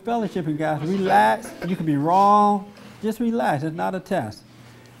test. We're fellowshipping, guys. Relax. You can be wrong. Just relax. It's not a test.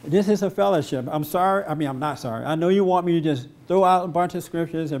 This is a fellowship. I'm sorry. I mean, I'm not sorry. I know you want me to just throw out a bunch of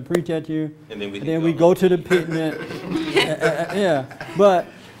scriptures and preach at you. And then we go to the picnic. Yeah. But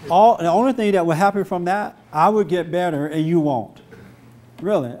the only thing that will happen from that, I would get better and you won't.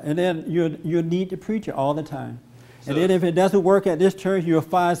 Really. And then you'll need to preach it all the time. And then if it doesn't work at this church, you'll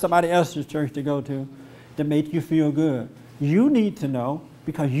find somebody else's church to go to make you feel good. You need to know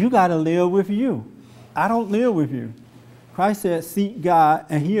because you got to live with you. I don't live with you. Christ said, seek God,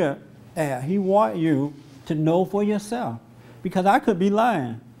 and He wants you to know for yourself. Because I could be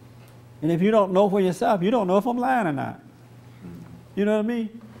lying. And if you don't know for yourself, you don't know if I'm lying or not. You know what I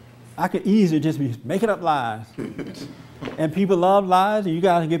mean? I could easily just be making up lies. And people love lies, and you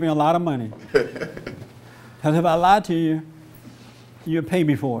guys give me a lot of money. Because if I lie to you, you'll pay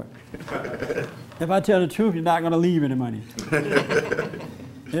me for it. If I tell the truth, you're not going to leave any money.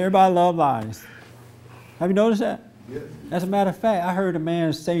 Everybody loves lies. Have you noticed that? Yes. As a matter of fact, I heard a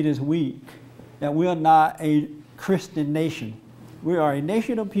man say this week that we are not a Christian nation. We are a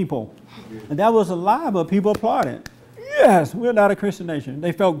nation of people. And that was a lie, but people applauded. Yes, we're not a Christian nation.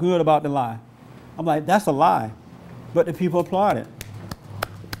 They felt good about the lie. I'm like, that's a lie. But the people applauded.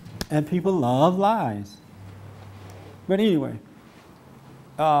 And people love lies. But anyway,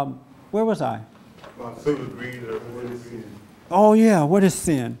 where was I? Oh yeah, what is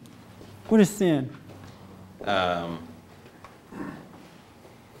sin? What is sin? I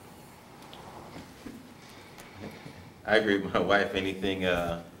agree with my wife. Anything.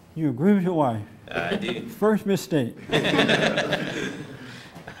 You agree with your wife? I do. First mistake. What,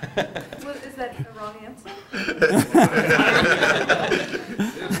 is that a wrong answer?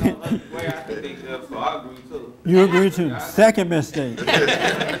 You agree too. Second mistake.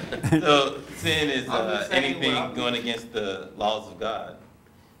 So sin is anything going against the laws of God.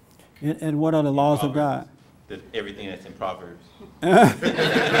 And what are the laws of God? Everything that's in Proverbs.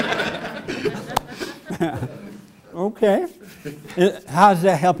 Okay. How's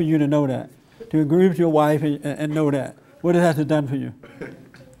that helping you to know that? To agree with your wife and know that? What has it done for you?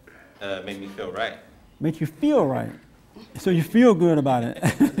 Made me feel right. Make you feel right. So you feel good about it.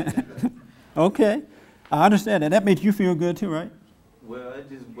 Okay. I understand that. That makes you feel good too, right? Well, it's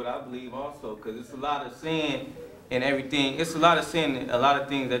just what I believe also, because it's a lot of sin and everything. It's a lot of sin and a lot of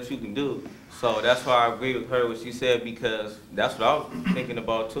things that you can do. So that's why I agree with her what she said, because that's what I was thinking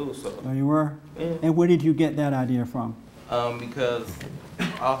about too. So. Oh, you were? Yeah. And where did you get that idea from? Because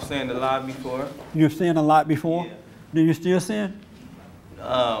I've sinned a lot before. You've sinned a lot before? Yeah. Do you still sin?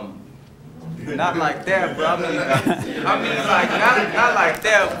 Not like that, bro. I mean like not like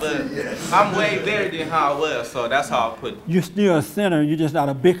that, but I'm way better than how I was. So that's how I put it. You're still a sinner. You're just not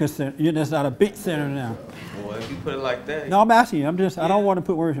a bigger sinner. You're just not a big sinner now. Well, if you put it like that. No, I'm asking you. I don't want to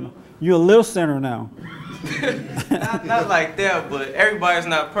put words in it. You're a little sinner now. not like that, but everybody's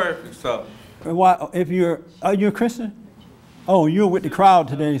not perfect. So. Why? Are you a Christian? Oh, you were with the crowd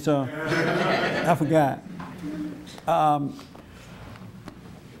today, so I forgot.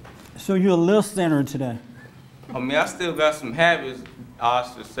 So you're a little sinner today. I mean, I still got some habits. I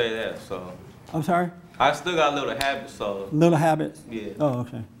should say that. So. I'm sorry? I still got little habits. So. Little habits? Yeah. Oh,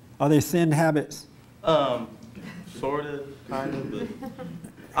 okay. Are they sin habits? Sort of, kind of, but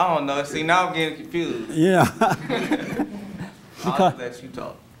I don't know. See, now I'm getting confused. Yeah. I'll let you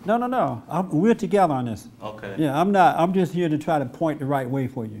talk. No. We're together on this. Okay. Yeah, I'm just here to try to point the right way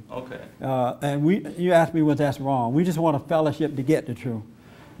for you. Okay. And you asked me what that's wrong. We just want a fellowship to get the truth.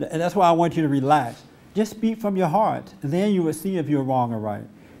 And that's why I want you to relax. Just speak from your heart. And then you will see if you're wrong or right.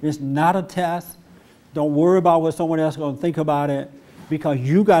 It's not a test. Don't worry about what someone else is going to think about it, because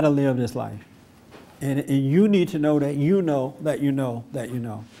you got to live this life. And you need to know that you know that you know that you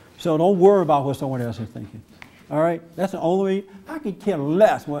know. So don't worry about what someone else is thinking. All right? That's the only way. I could care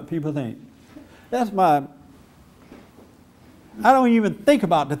less what people think. I don't even think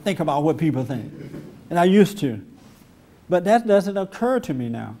about what people think. And I used to. But that doesn't occur to me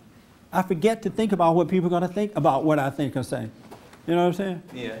now. I forget to think about what people are going to think about what I think or say. You know what I'm saying?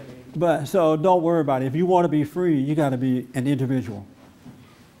 Yeah. But so don't worry about it. If you want to be free, you got to be an individual.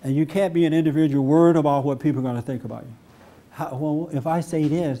 And you can't be an individual worried about what people are going to think about you. Well, if I say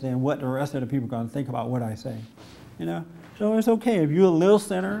this, then what the rest of the people are going to think about what I say. You know? So it's okay. If you're a little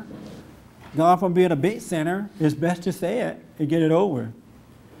sinner, gone from being a big sinner, it's best to say it and get it over.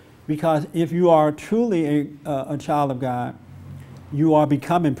 Because if you are truly a child of God, you are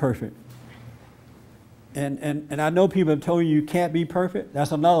becoming perfect. And I know people have told you can't be perfect.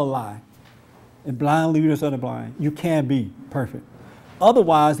 That's another lie. And blind leaders are the blind. You can be perfect.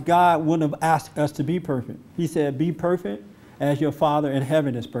 Otherwise, God wouldn't have asked us to be perfect. He said, be perfect as your Father in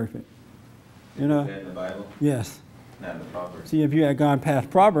heaven is perfect. You know? Is that in the Bible? Yes. Not in the Proverbs. See, if you had gone past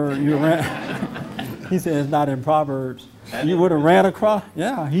Proverbs, you ran. He said it's not in Proverbs. You would have ran across.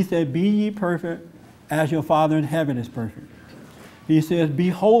 Yeah, he said, be ye perfect as your Father in heaven is perfect. He says, be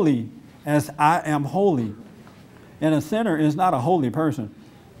holy as I am holy. And a sinner is not a holy person.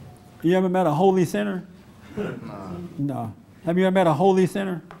 You ever met a holy sinner? No. Have you ever met a holy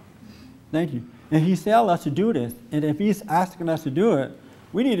sinner? Thank you. And he's telling us to do this. And if he's asking us to do it,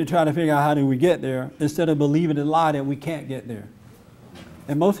 we need to try to figure out how do we get there instead of believing the lie that we can't get there.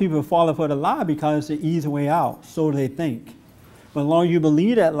 And most people fall for the lie because it's the easy way out, so they think. But as long as you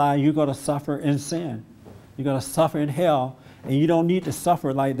believe that lie, you're going to suffer in sin. You're going to suffer in hell, and you don't need to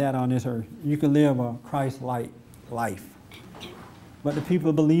suffer like that on this earth. You can live a Christ-like life. But the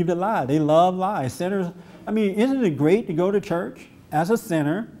people believe the lie. They love lies. Sinners, I mean, isn't it great to go to church as a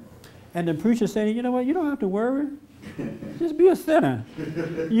sinner, and the preacher saying, you know what, you don't have to worry. Just be a sinner.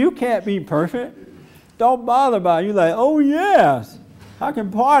 You can't be perfect. Don't bother about it. You're like, oh yes, I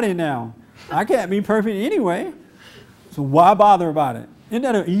can party now. I can't be perfect anyway. So why bother about it? Isn't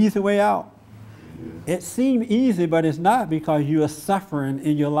that an easy way out? It seems easy, but it's not, because you are suffering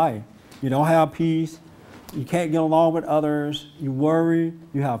in your life. You don't have peace. You can't get along with others. You worry.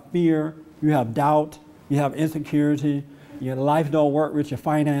 You have fear. You have doubt. You have insecurity. Your life don't work with your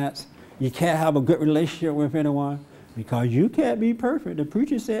finance. You can't have a good relationship with anyone because you can't be perfect. The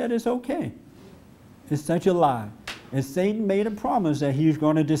preacher said it's okay. It's such a lie. And Satan made a promise that he's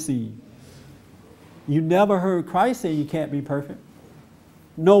going to deceive. You never heard Christ say you can't be perfect.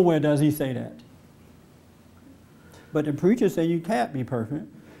 Nowhere does he say that. But the preacher said you can't be perfect,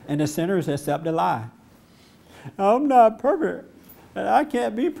 and the sinners accept the lie. I'm not perfect, and I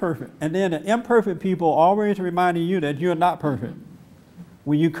can't be perfect. And then the imperfect people always reminding you that you're not perfect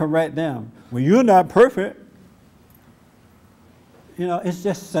when you correct them. When you're not perfect, you know, it's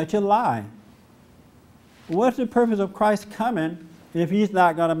just such a lie. What's the purpose of Christ coming if he's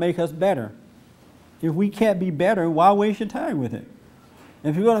not going to make us better? If we can't be better, why waste your time with it?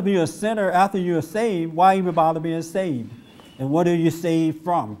 If you're going to be a sinner after you're saved, why even bother being saved? And what are you saved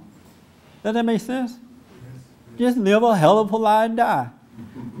from? Does that make sense? Just live a hell of a life and die.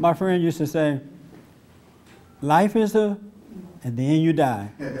 My friend used to say, life is and then you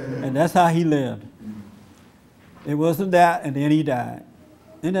die. And that's how he lived. It wasn't that, and then he died.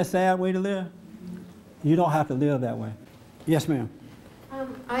 Isn't that a sad way to live? You don't have to live that way. Yes, ma'am.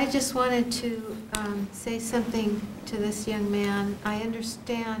 I just wanted to say something to this young man. I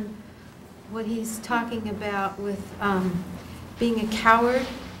understand what he's talking about with being a coward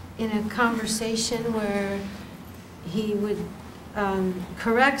in a conversation where he would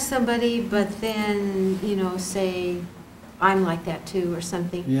correct somebody, but then, you know, say, I'm like that too, or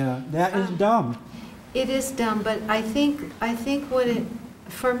something. Yeah, that is dumb. It is dumb, but I think what it,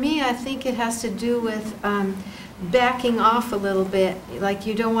 for me, I think it has to do with backing off a little bit. Like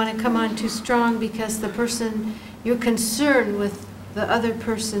you don't want to come on too strong because the person, you're concerned with the other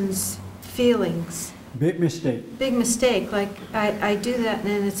person's feelings. Big mistake. Big mistake. Like I do that,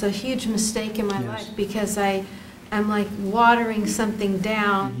 and it's a huge mistake in my life because I'm like watering something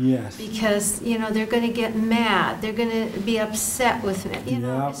down. Yes. Because, you know, they're going to get mad. They're going to be upset with me. You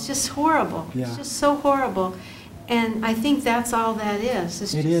know, it's just horrible. Yeah. It's just so horrible. And I think that's all that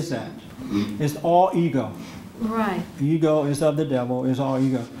is. It is that. It's all ego. Right. Ego is of the devil. It's all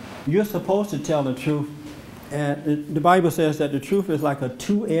ego. You're supposed to tell the truth. And the Bible says that the truth is like a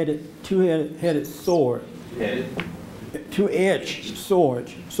two-headed sword. Two-edged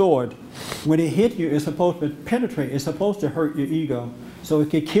sword. When it hits you, it's supposed to penetrate. It's supposed to hurt your ego, so it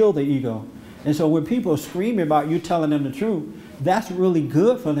can kill the ego. And so when people are screaming about you telling them the truth, that's really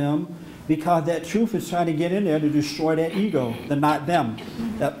good for them because that truth is trying to get in there to destroy that ego, the not them,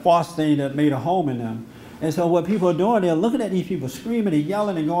 that false thing that made a home in them. And so what people are doing, they're looking at these people screaming and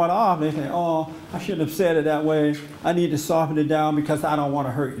yelling and going off. They say, oh, I shouldn't have said it that way. I need to soften it down because I don't want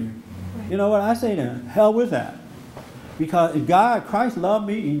to hurt you. You know what I say then? Hell with that. Because Christ loved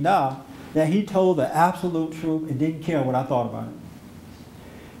me enough that he told the absolute truth and didn't care what I thought about it.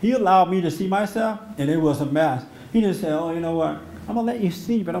 He allowed me to see myself, and it was a mess. He didn't say, oh, you know what? I'm going to let you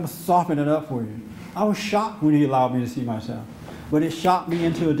see, but I'm going to soften it up for you. I was shocked when he allowed me to see myself. But it shocked me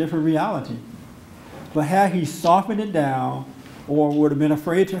into a different reality. But had he softened it down or would have been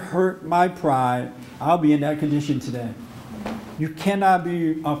afraid to hurt my pride, I'll be in that condition today. You cannot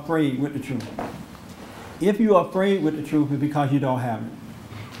be afraid with the truth. If you are afraid with the truth, it's because you don't have it.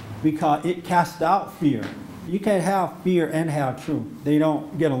 Because it casts out fear. You can't have fear and have truth. They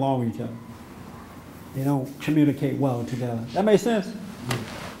don't get along with each other. They don't communicate well together. That makes sense?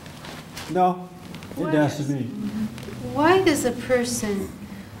 No? It does to me. Why does a person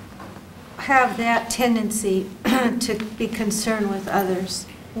have that tendency to be concerned with others?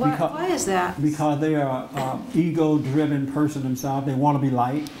 Why is that? Because they are an ego-driven person themselves. They want to be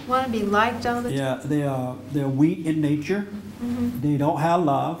liked. Want to be liked all the time? Yeah, they're weak in nature. They don't have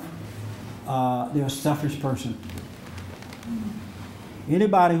love. They're a selfish person.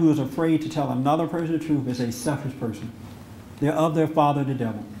 Anybody who is afraid to tell another person the truth is a selfish person. They're of their father, the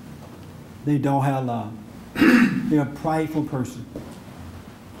devil. They don't have love. They're a prideful person.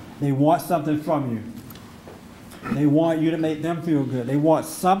 They want something from you. They want you to make them feel good. They want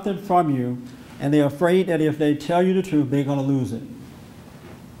something from you, and they're afraid that if they tell you the truth, they're going to lose it.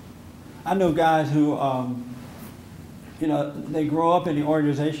 I know guys who, you know, they grow up in the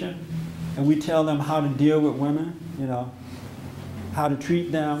organization, and we tell them how to deal with women, you know, how to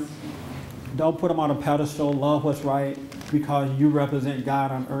treat them. Don't put them on a pedestal, love what's right, because you represent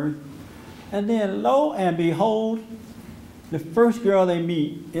God on earth. And then, lo and behold, the first girl they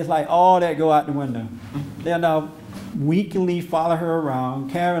meet, it's like all that go out the window. They'll now weakly follow her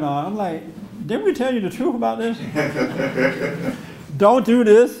around, carrying on. I'm like, didn't we tell you the truth about this? Don't do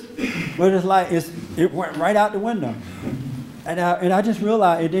this. But it's like, it went right out the window. And I just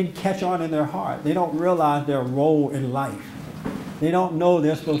realized it didn't catch on in their heart. They don't realize their role in life. They don't know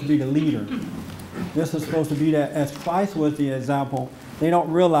they're supposed to be the leader. They're supposed to be that, as Christ was the example, they don't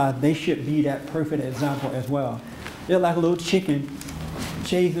realize they should be that perfect example as well. They're like a little chicken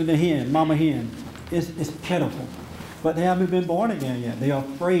chasing the hen, mama hen. It's pitiful. But they haven't been born again yet. They are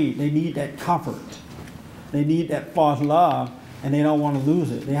afraid. They need that comfort. They need that false love, and they don't want to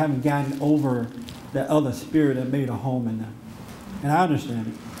lose it. They haven't gotten over that other spirit that made a home in them. And I understand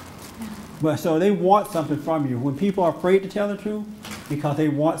it. But so they want something from you. When people are afraid to tell the truth, because they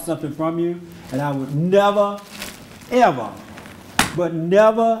want something from you, and I would never, ever, but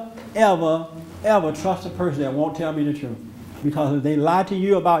never, ever, ever trust a person that won't tell me the truth. Because if they lie to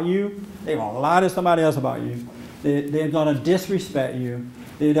you about you, they're going to lie to somebody else about you. They're going to disrespect you.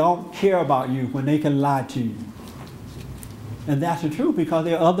 They don't care about you when they can lie to you. And that's the truth because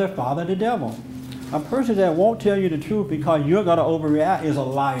they're of their father, the devil. A person that won't tell you the truth because you're going to overreact is a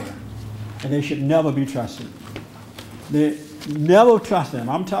liar. And they should never be trusted. They never trust them,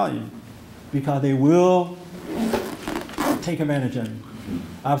 I'm telling you, because they will take advantage of you.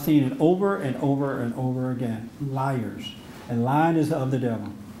 I've seen it over and over and over again. Liars. And lying is of the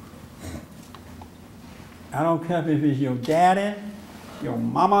devil. I don't care if it's your daddy, your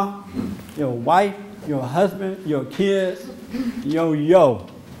mama, your wife, your husband, your kids, yo.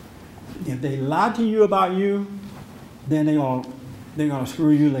 If they lie to you about you, then they're gonna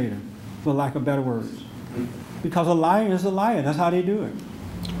screw you later, for lack of better words. Because a liar is a liar. That's how they do it.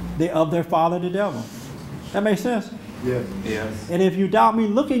 They're of their father, the devil. That makes sense? Yes. Yes. And if you doubt me,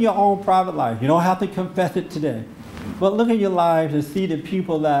 look in your own private life. You don't have to confess it today. But look in your lives and see the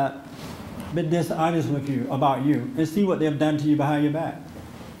people that been dishonest with you, about you, and see what they've done to you behind your back.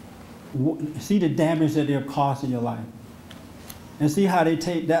 See the damage that they've caused in your life. And see how they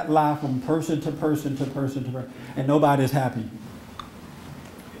take that lie from person to person to person to person, and nobody's happy.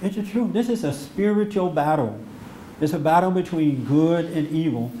 It's the truth. This is a spiritual battle. It's a battle between good and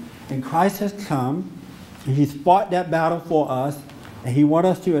evil. And Christ has come, and he's fought that battle for us, and he wants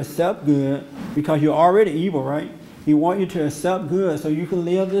us to accept good, because you're already evil, right? He wants you to accept good so you can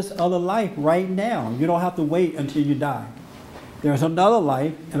live this other life right now. You don't have to wait until you die. There's another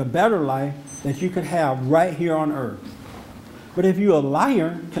life and a better life that you could have right here on earth. But if you're a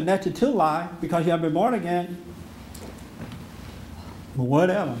liar, connected to lie, because you haven't been born again,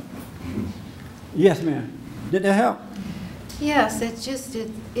 whatever. Yes, ma'am. Did that help? Yes, it's just,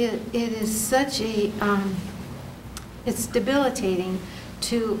 it is such a, it's debilitating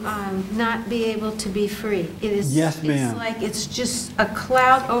to not be able to be free. It is, yes, ma'am. It's like it's just a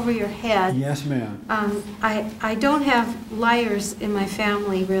cloud over your head. Yes, ma'am. I don't have liars in my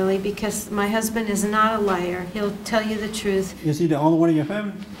family, really, because my husband is not a liar. He'll tell you the truth. Is he the only one in your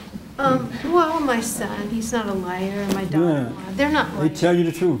family? Well, my son, he's not a liar, and my daughter-in-law. They're not liars. They tell you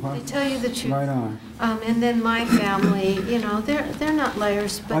the truth, huh? They tell you the truth. Right on. And then my family, you know, they're not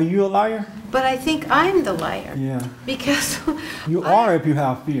liars. But, are you a liar? But I think I'm the liar. Yeah. Because you are if you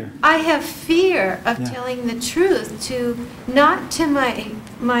have fear. I have fear of telling the truth not to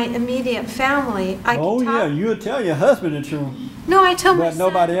my immediate family. Yeah, you'll tell your husband the truth. No, I tell my son. But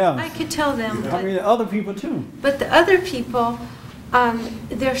nobody else. I could tell them. I mean, other people too. But the other people,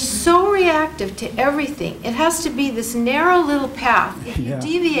 they're so reactive to everything. It has to be this narrow little path. If you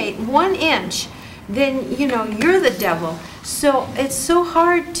deviate 1 inch, then, you know, you're the devil. So it's so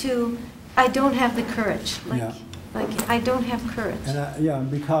hard to, I don't have the courage. Like I don't have courage. And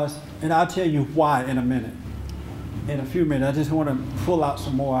because I'll tell you why in a minute. In a few minutes. I just want to pull out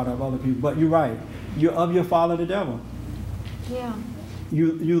some more out of other people. But you're right. You're of your father, the devil. Yeah.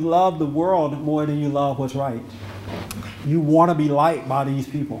 You love the world more than you love what's right. You want to be liked by these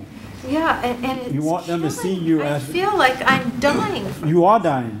people. Yeah, and it's you want them to see you as... I feel like I'm dying. You are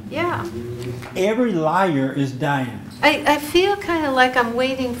dying. Yeah. Every liar is dying. I feel kind of like I'm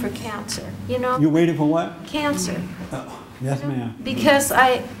waiting for cancer, you know? You're waiting for what? Cancer. Yes, ma'am. Because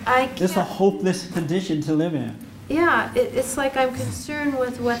I can't... It's a hopeless condition to live in. Yeah, it's like I'm concerned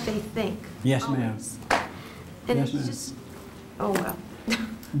with what they think. Yes, ma'am. And it's just... Oh, well.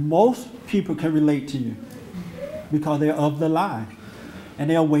 Most people can relate to you because they're of the lie and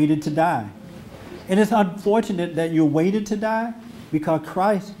they're waited to die. And it's unfortunate that you're waited to die because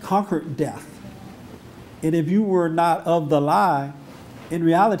Christ conquered death. And if you were not of the lie, in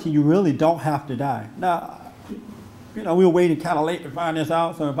reality, you really don't have to die. Now, you know, we were waiting kind of late to find this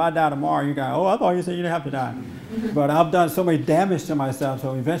out, so if I die tomorrow, you go, oh, I thought you said you didn't have to die. But I've done so much damage to myself,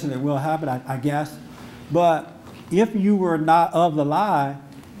 so eventually it will happen, I guess. But if you were not of the lie,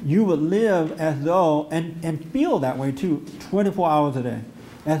 you would live as though, and feel that way too, 24 hours a day,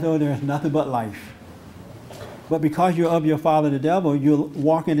 as though there's nothing but life. But because you're of your father, the devil, you're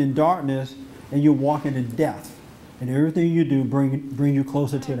walking in darkness and you're walking in death. And everything you do bring you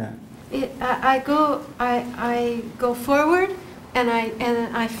closer to that. I go forward and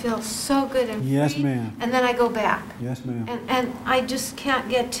I feel so good and free. Yes, ma'am. And then I go back. Yes, ma'am. And I just can't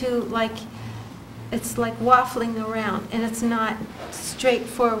get to, like, it's like waffling around, and it's not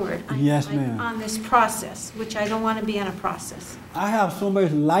straightforward. Yes, I'm ma'am. on this process, which I don't want to be in a process. I have so much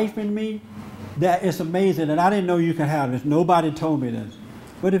life in me that it's amazing, and I didn't know you could have this. Nobody told me this.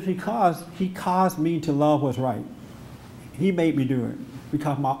 But it's because he caused me to love what's right. He made me do it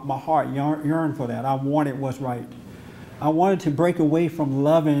because my heart yearned for that. I wanted what's right. I wanted to break away from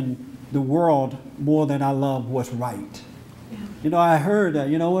loving the world more than I love what's right. Yeah. You know, I heard that,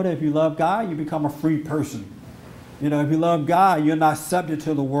 you know what, if you love God, you become a free person. You know, if you love God, you're not subject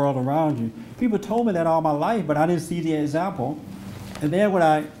to the world around you. People told me that all my life, but I didn't see the example. And then when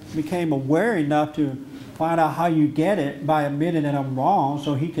I became aware enough to find out how you get it by admitting that I'm wrong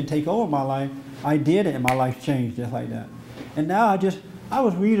so he can take over my life, I did it and my life changed just like that. And now I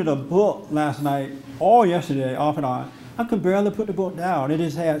was reading a book last night, all yesterday, off and on. I could barely put the book down. It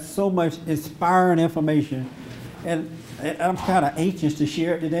just had so much inspiring information. And I'm kind of anxious to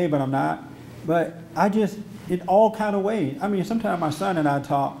share it today, but I'm not. But in all kind of ways. I mean, sometimes my son and I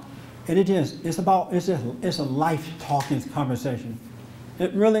talk, and it's a life talking conversation.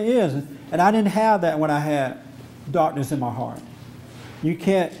 It really is. And I didn't have that when I had darkness in my heart. You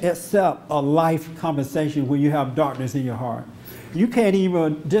can't accept a life conversation where you have darkness in your heart. You can't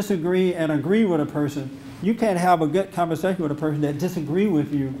even disagree and agree with a person. You can't have a good conversation with a person that disagrees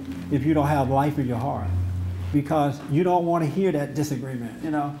with you if you don't have life in your heart. Because you don't want to hear that disagreement.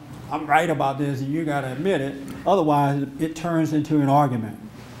 You know, I'm right about this and you got to admit it. Otherwise, it turns into an argument.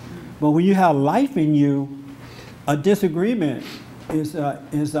 But when you have life in you, a disagreement is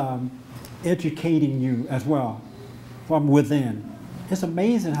educating you as well from within. It's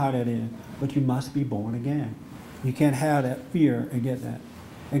amazing how that is, but you must be born again. You can't have that fear and get that.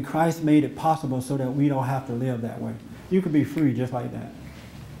 And Christ made it possible so that we don't have to live that way. You can be free just like that.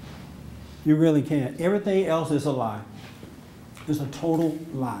 You really can. Everything else is a lie. It's a total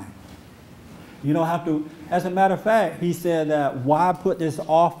lie. You don't have to, as a matter of fact, he said that why put this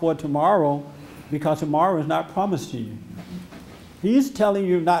off for tomorrow, because tomorrow is not promised to you. He's telling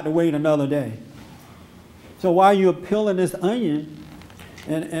you not to wait another day. So while you're peeling this onion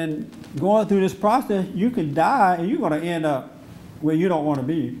and going through this process, you can die and you're going to end up where you don't want to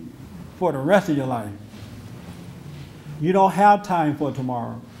be for the rest of your life. You don't have time for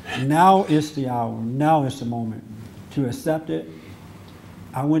tomorrow. Now is the hour. Now is the moment to accept it.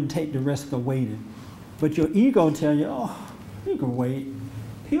 I wouldn't take the risk of waiting. But your ego tell you, oh, you can wait.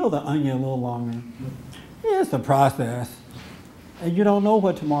 Peel the onion a little longer. Yeah, it's a process. And you don't know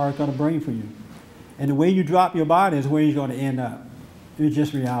what tomorrow is going to bring for you. And the way you drop your body is where you're going to end up. It's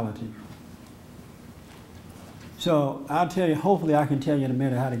just reality. So I'll tell you, hopefully I can tell you in a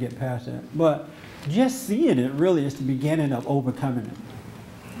minute how to get past that. But just seeing it really is the beginning of overcoming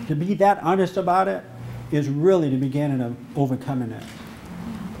it. To be that honest about it is really the beginning of overcoming that.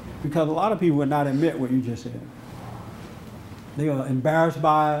 Because a lot of people would not admit what you just said. They are embarrassed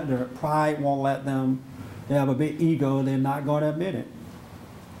by it, their pride won't let them. They have a big ego, they're not going to admit it.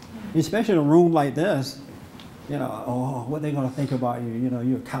 Especially in a room like this, you know, oh, what are they going to think about you? You know,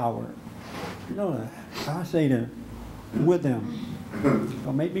 you're a coward. You know, I say to with them,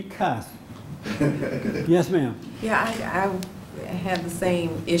 don't make me cuss. Yes, ma'am. Yeah, I had the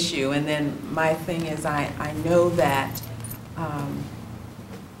same issue, and then my thing is I know that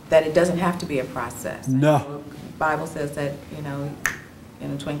that it doesn't have to be a process. No. The Bible says that, you know,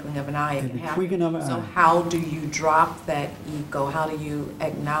 in a twinkling of an eye it can happen. So how do you drop that ego? How do you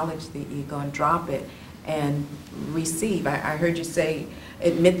acknowledge the ego and drop it and receive? I heard you say,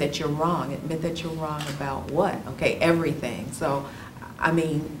 admit that you're wrong. Admit that you're wrong about what? Okay, everything. So, I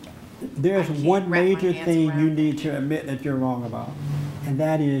mean, there's one major thing you need to admit that you're wrong about, and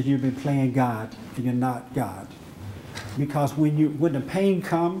that is you've been playing God and you're not God. Because when the pain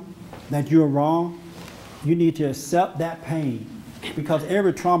comes that you're wrong, you need to accept that pain. Because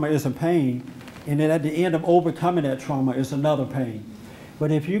every trauma is a pain, and then at the end of overcoming that trauma is another pain.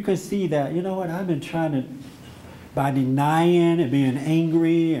 But if you can see that, you know what, I've been trying to, by denying and being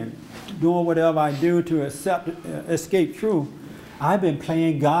angry and doing whatever I do to escape truth, I've been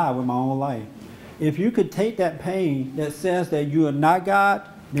playing God with my own life. If you could take that pain that says that you are not God,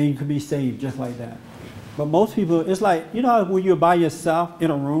 then you could be saved just like that. But most people, it's like, you know when you're by yourself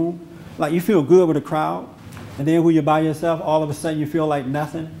in a room, like you feel good with a crowd, and then when you're by yourself, all of a sudden you feel like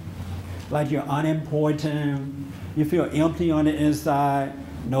nothing, like you're unimportant, you feel empty on the inside,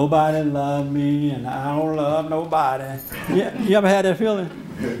 nobody loves me, and I don't love nobody. You ever had that feeling?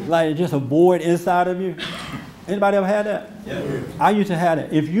 Like just a void inside of you? Anybody ever had that? Yeah. I used to have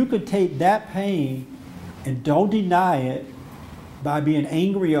it. If you could take that pain and don't deny it by being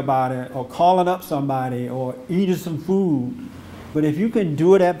angry about it or calling up somebody or eating some food, but if you can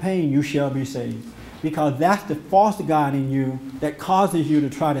do that pain, you shall be saved. Because that's the false God in you that causes you to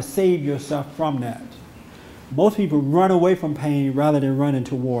try to save yourself from that. Most people run away from pain rather than running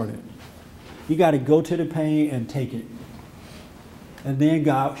toward it. You got to go to the pain and take it. And then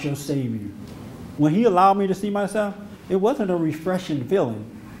God shall save you. When he allowed me to see myself, it wasn't a refreshing feeling.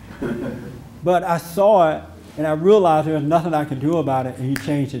 But I saw it and I realized there was nothing I could do about it, and he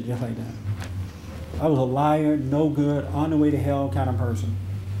changed it just like that. I was a liar, no good, on the way to hell kind of person.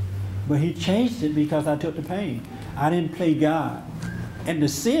 But he changed it because I took the pain. I didn't play God. And the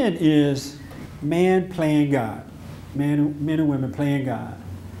sin is man playing God. Men and women playing God.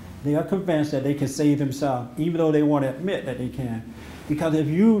 They are convinced that they can save themselves, even though they want to admit that they can. Because if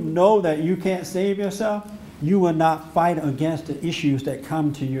you know that you can't save yourself, you will not fight against the issues that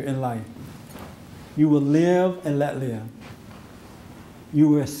come to you in life. You will live and let live. You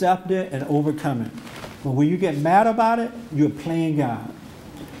will accept it and overcome it. But when you get mad about it, you're playing God.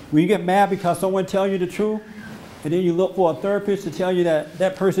 When you get mad because someone tells you the truth, and then you look for a therapist to tell you that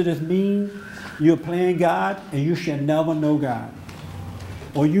that person is mean, you're playing God, and you should never know God.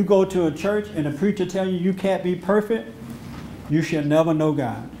 Or you go to a church and a preacher tells you you can't be perfect, you should never know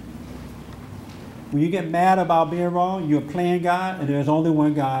God. When you get mad about being wrong, you're playing God, and there's only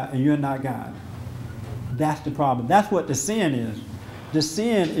one God, and you're not God. That's the problem. That's what the sin is. The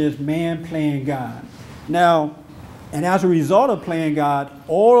sin is man playing God. Now, and as a result of playing God,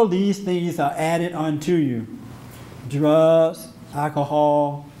 all of these things are added unto you. Drugs,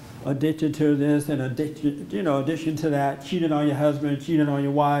 alcohol, addiction to this and addiction to that, cheating on your husband, cheating on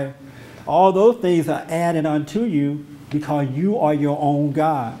your wife. All those things are added unto you because you are your own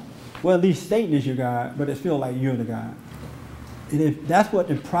God. Well, at least Satan is your God, but it feels like you're the God. And if that's what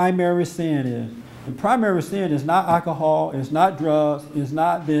the primary sin is. The primary sin is not alcohol, it's not drugs, it's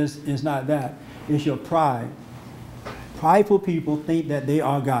not this, it's not that. It's your pride. Prideful people think that they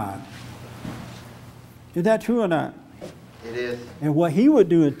are God. Is that true or not? It is. And what he would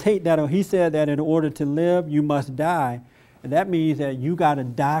do is take that, he said that in order to live, you must die. And that means that you got to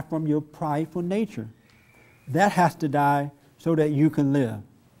die from your prideful nature. That has to die so that you can live.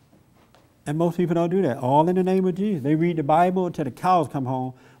 And most people don't do that, all in the name of Jesus. They read the Bible until the cows come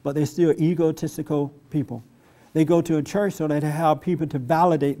home, but they're still egotistical people. They go to a church so that they have people to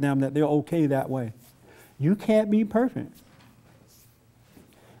validate them that they're okay that way. You can't be perfect.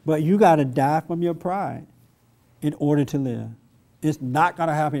 But you got to die from your pride in order to live. It's not going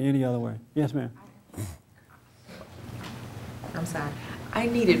to happen any other way. Yes, ma'am. I'm sorry. I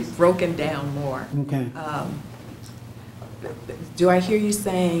need it broken down more. Okay. Do I hear you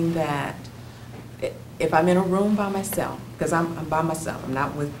saying that if I'm in a room by myself, because I'm by myself, I'm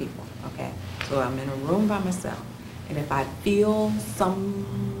not with people, okay? So I'm in a room by myself, and if I feel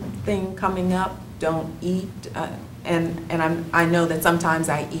something coming up, don't eat, I know that sometimes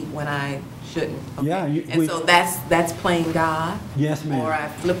I eat when I shouldn't. Okay? Yeah. So that's playing God. Yes, ma'am. Or I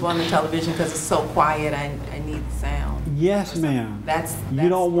flip on the television because it's so quiet, I need the sound. Yes, ma'am. That's you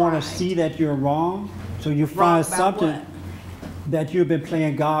don't want to see that you're wrong, so you find something that you've been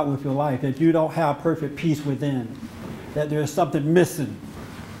playing God with your life, that you don't have perfect peace within, that there's something missing.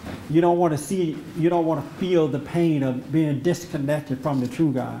 You don't want to see, you don't want to feel the pain of being disconnected from the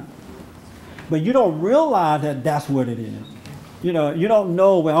true God. But you don't realize that that's what it is. You know, you don't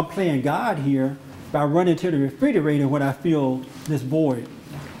know, well, I'm playing God here by running to the refrigerator when I feel this void,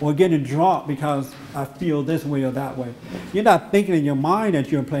 or getting drunk because I feel this way or that way. You're not thinking in your mind that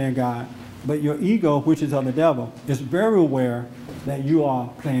you're playing God, but your ego, which is of the devil, is very aware that you are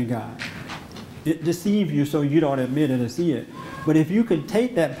playing God. It deceives you so you don't admit it and see it. But if you can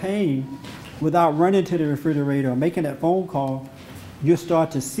take that pain without running to the refrigerator or making that phone call, you'll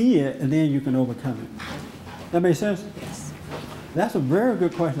start to see it and then you can overcome it. That makes sense? Yes. That's a very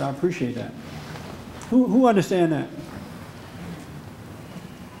good question. I appreciate that. Who understands that?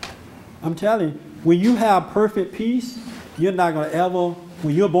 I'm telling you, when you have perfect peace, you're not going to ever,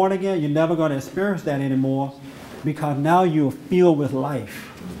 when you're born again, you're never going to experience that anymore because now you're filled with life.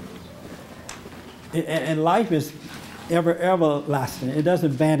 And life is everlasting. It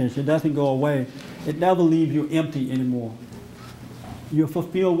doesn't vanish. It doesn't go away. It never leaves you empty anymore. You're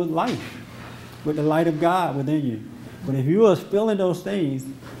fulfilled with life, with the light of God within you. But if you are feeling those things,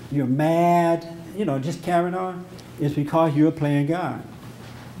 you're mad, just carrying on, it's because you're playing God.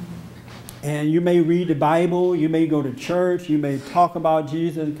 And you may read the Bible, you may go to church, you may talk about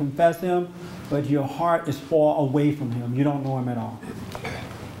Jesus and confess him, but your heart is far away from him. You don't know him at all.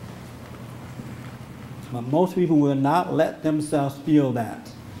 But most people will not let themselves feel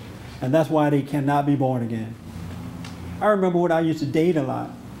that. And that's why they cannot be born again. I remember when I used to date a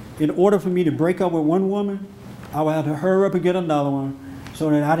lot. In order for me to break up with one woman, I would have to hurry up and get another one so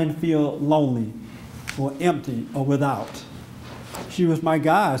that I didn't feel lonely or empty or without. She was my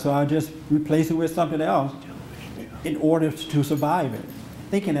guy, so I just replaced it with something else in order to survive it,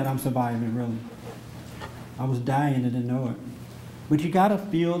 thinking that I'm surviving, really. I was dying and didn't know it. But you got to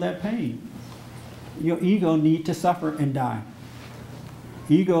feel that pain. Your ego needs to suffer and die.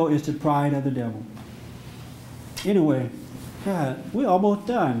 Ego is the pride of the devil. Anyway, God, we're almost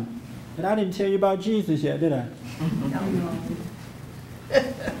done. And I didn't tell you about Jesus yet, did I? No.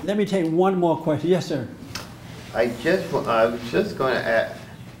 Let me take one more question. Yes, sir. I was just going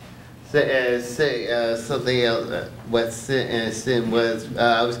to say something else. What sin was?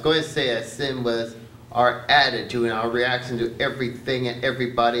 I was going to say that sin was our attitude and our reaction to everything and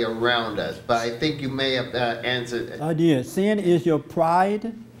everybody around us. But I think you may have answered. I did. Sin is your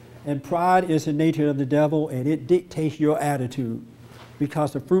pride, and pride is the nature of the devil, and it dictates your attitude.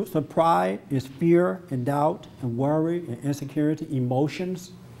 Because the fruits of pride is fear and doubt and worry and insecurity,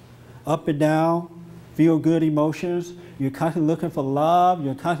 emotions, up and down, feel good emotions. You're constantly looking for love.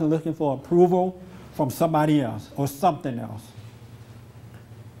 You're constantly looking for approval from somebody else or something else.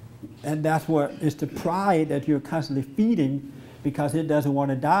 And that's what, it's the pride that you're constantly feeding because it doesn't want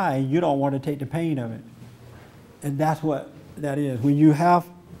to die. You don't want to take the pain of it. And that's what that is. When you have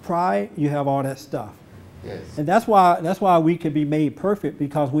pride, you have all that stuff. Yes. And that's why we can be made perfect,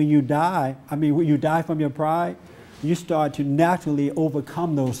 because when you die, when you die from your pride, you start to naturally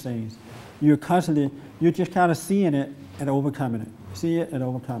overcome those things. You're just kind of seeing it and overcoming it. See it and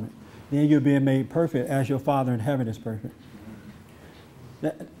overcome it. Then you're being made perfect as your Father in heaven is perfect.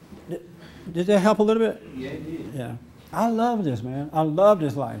 Did that help a little bit? Yeah, it did. Yeah. I love this, man. I love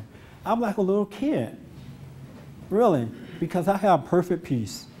this life. I'm like a little kid, really, because I have perfect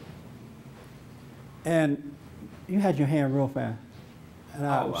peace. And you had your hand real fast. And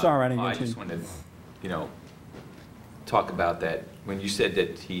I'm sorry I didn't get to you. I just wanted to, talk about that. When you said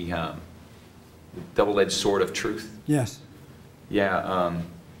that he, the double-edged sword of truth. Yes. Yeah.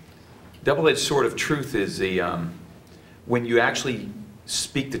 Double-edged sword of truth is when you actually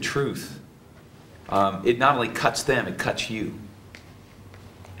speak the truth, it not only cuts them, it cuts you.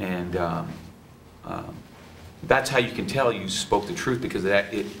 And that's how you can tell you spoke the truth, because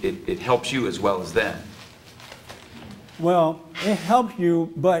it helps you as well as them. Well, it helps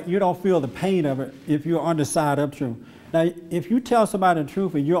you, but you don't feel the pain of it if you're on the side of truth. Now, if you tell somebody the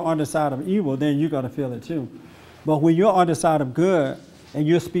truth and you're on the side of evil, then you're going to feel it too. But when you're on the side of good and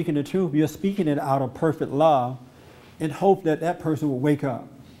you're speaking the truth, you're speaking it out of perfect love in hope that that person will wake up.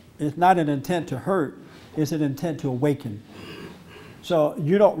 It's not an intent to hurt, it's an intent to awaken. So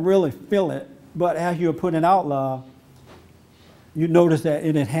you don't really feel it, but as you're putting out love, you notice that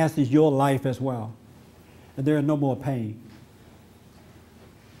it enhances your life as well. And there is no more pain.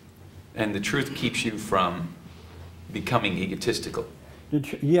 And the truth keeps you from becoming egotistical.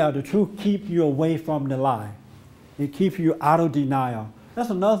 The truth keeps you away from the lie. It keeps you out of denial. That's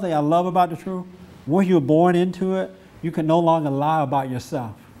another thing I love about the truth. Once you're born into it, you can no longer lie about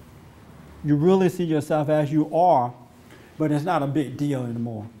yourself. You really see yourself as you are, but it's not a big deal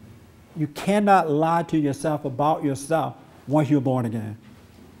anymore. You cannot lie to yourself about yourself once you're born again.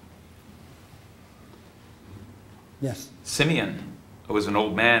 Yes? Simeon was an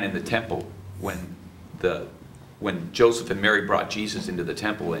old man in the temple when Joseph and Mary brought Jesus into the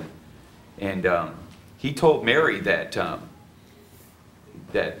temple, and he told Mary that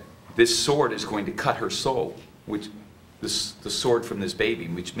that this sword is going to cut her soul, which the sword from this baby,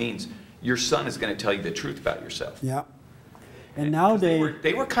 which means your son is going to tell you the truth about yourself. Yeah. And nowadays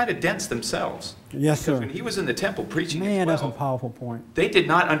they were kind of dense themselves. Yes, sir. When he was in the temple preaching, man, that's a powerful point. They did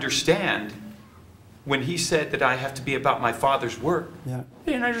not understand when he said that I have to be about my Father's work. Yeah.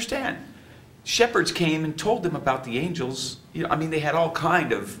 They didn't understand. Shepherds came and told them about the angels. They had all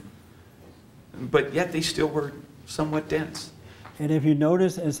kind of, but yet they still were somewhat dense. And if you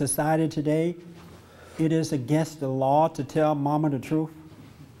notice in society today, it is against the law to tell mama the truth.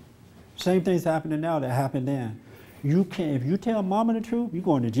 Same thing's happening now that happened then. If you tell mama the truth, you're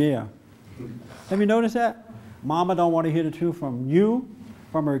going to jail. Have you noticed that? Mama don't want to hear the truth from you,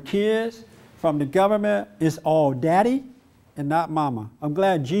 from her kids, from the government. It's all daddy and not mama. I'm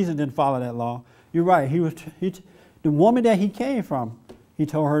glad Jesus didn't follow that law. You're right. The woman that he came from, he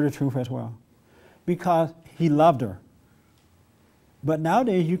told her the truth as well, because he loved her. But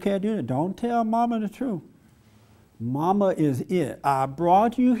nowadays you can't do that. Don't tell mama the truth. Mama is it. I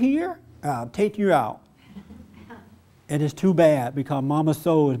brought you here, I'll take you out. And it's too bad, because mama's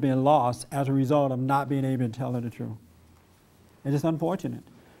soul has been lost as a result of not being able to tell her the truth. It is unfortunate.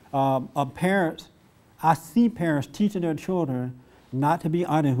 Parents, I see parents teaching their children not to be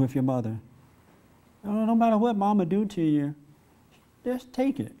honest with your mother. No matter what mama do to you, just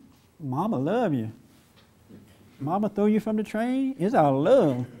take it. Mama love you. Mama throw you from the train, it's out of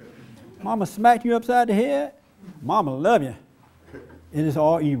love. Mama smack you upside the head, mama love you. It is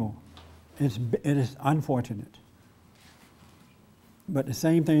all evil. It is unfortunate. But the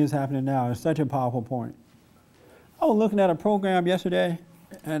same thing is happening now. It's such a powerful point. I was looking at a program yesterday,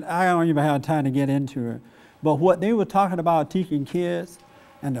 and I don't even have time to get into it. But what they were talking about teaching kids,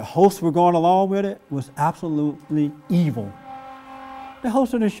 and the hosts were going along with it, was absolutely evil. The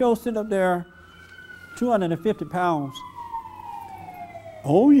host of the show sitting up there, 250 pounds.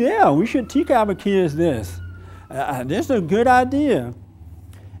 Oh yeah, we should teach our kids this. This is a good idea.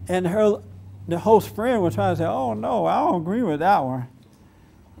 And the host friend was trying to say, oh no, I don't agree with that one.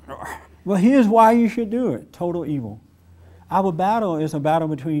 Well, here's why you should do it. Total evil. Our battle is a battle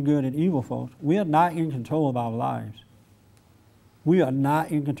between good and evil, folks. We are not in control of our lives. We are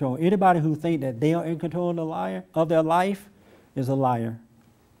not in control. Anybody who thinks that they are in control of their life is a liar.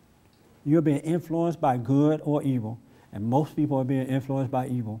 You're being influenced by good or evil, and most people are being influenced by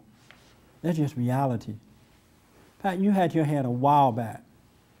evil. That's just reality. Pat, you had your hand a while back.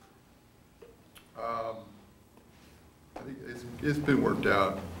 I think it's been worked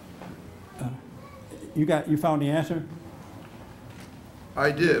out. You found the answer? I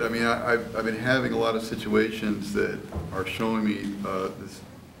did. I mean, I've been having a lot of situations that are showing me this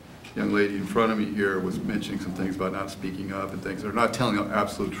young lady in front of me here was mentioning some things about not speaking up and things. They're not telling the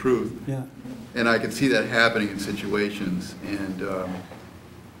absolute truth. Yeah. And I could see that happening in situations. And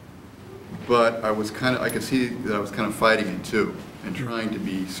but I could see that I was kind of fighting it too and trying to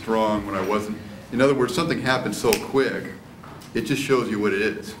be strong when I wasn't. In other words, something happened so quick, it just shows you what it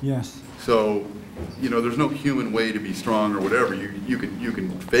is. Yes. So, you know, there's no human way to be strong or whatever. You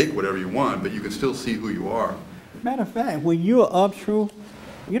can fake whatever you want, but you can still see who you are. Matter of fact, when you're of truth,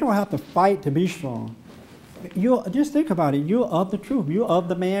 you don't have to fight to be strong. Just think about it. You're of the truth. You're of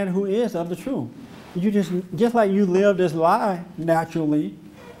the man who is of the truth. You just like you live this lie naturally,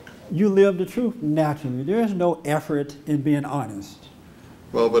 you live the truth naturally. There is no effort in being honest.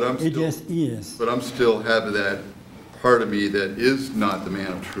 Well, but it just is. But I'm still having that part of me that is not the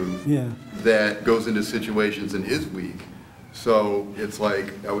man of truth. Yeah. That goes into situations and is weak. So it's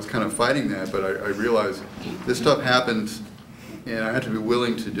like I was kind of fighting that, but I realized this stuff happens, and I have to be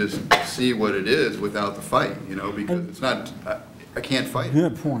willing to just see what it is without the fight, you know, because it's not. I can't fight.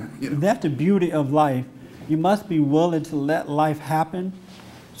 Good point. You know? That's the beauty of life. You must be willing to let life happen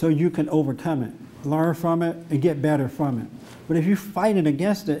so you can overcome it, learn from it, and get better from it. But if you're fighting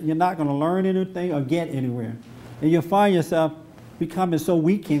against it, you're not going to learn anything or get anywhere. And you'll find yourself becoming so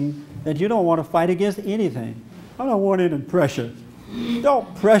weakened that you don't want to fight against anything. I don't want any pressure.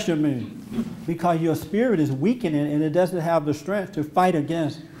 Don't pressure me. Because your spirit is weakening and it doesn't have the strength to fight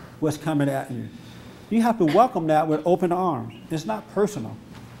against what's coming at you. You have to welcome that with open arms. It's not personal.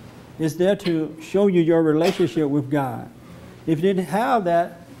 It's there to show you your relationship with God. If you didn't have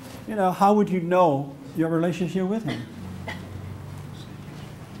that, you know, how would you know your relationship with Him?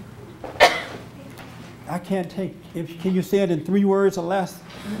 I can't take, can you say it in 3 words or less?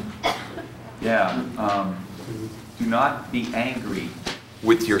 Yeah. Do not be angry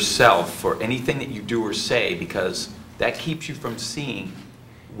with yourself for anything that you do or say, because that keeps you from seeing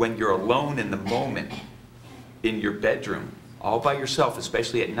when you're alone in the moment in your bedroom, all by yourself,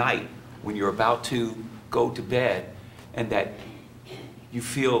 especially at night, when you're about to go to bed, and that you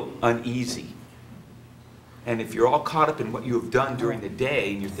feel uneasy. And if you're all caught up in what you have done during the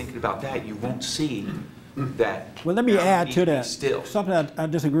day and you're thinking about that, you won't see that. Well, let me add to that. Something I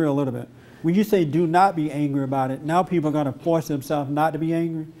disagree a little bit. When you say do not be angry about it, now people are going to force themselves not to be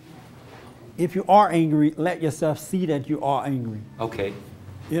angry. If you are angry, let yourself see that you are angry. Okay.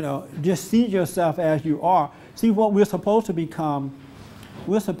 You know, just see yourself as you are. See what we're supposed to become.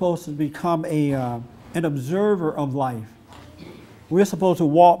 We're supposed to become an observer of life. We're supposed to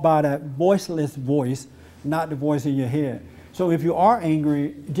walk by that voiceless voice, not the voice in your head. So if you are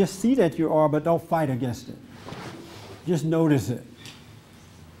angry, just see that you are, but don't fight against it. Just notice it.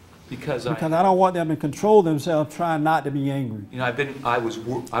 Because I don't want them to control themselves trying not to be angry. You know, I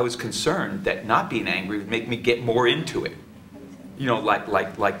was concerned that not being angry would make me get more into it. You know, like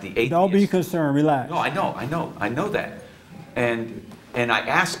the atheist. Don't be concerned, relax. No, I know that. And I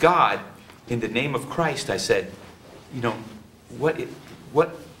asked God, in the name of Christ, I said, you know,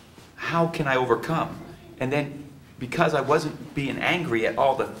 how can I overcome? And then, because I wasn't being angry at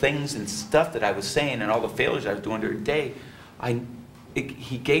all the things and stuff that I was saying and all the failures I was doing during the day,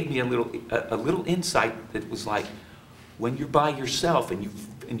 He gave me a little insight that was like, when you're by yourself and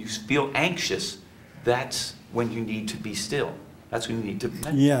you feel anxious, that's when you need to be still. That's when you need to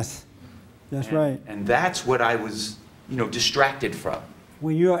meditate. Yes, that's right. And that's what I was, you know, distracted from.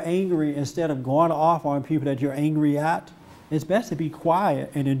 When you're angry, instead of going off on people that you're angry at, it's best to be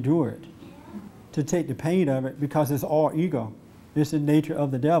quiet and endure it, to take the pain of it, because it's all ego. It's the nature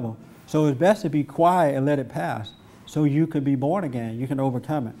of the devil. So it's best to be quiet and let it pass, so you can be born again. You can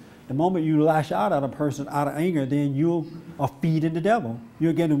overcome it. The moment you lash out at a person out of anger, then you are feeding the devil.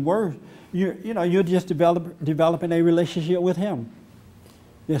 You're getting worse. You're just developing a relationship with him.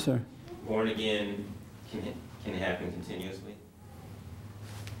 Yes, sir. Born again can it happen continuously?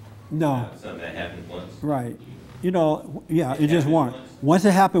 No. Something that happened once. Right. You know, yeah, it just once. Once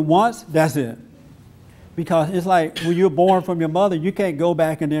it happened once, that's it. Because it's like when you're born from your mother, you can't go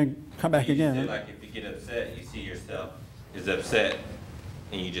back and then come back again. Said, like if you get upset, you see yourself is upset,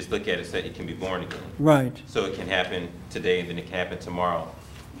 and you just look at it, so you can be born again. Right. So it can happen today, and then it can happen tomorrow.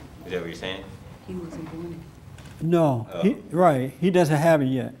 Is that what you're saying? He wasn't born again. No, right. He doesn't have it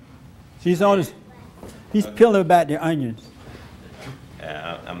yet. He's on his, he's peeling back the onions.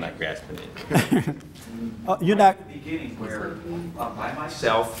 I'm not grasping it. You're not. At the beginning where I'm by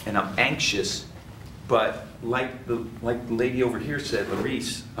myself and I'm anxious, but like the lady over here said,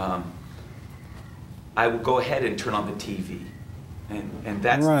 Larice, I will go ahead and turn on the TV, and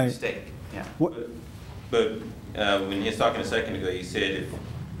that's Right. a mistake. Yeah. But when you was talking a second ago, you said if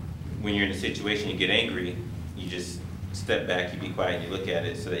when you're in a situation you get angry, you just step back, you be quiet, and you look at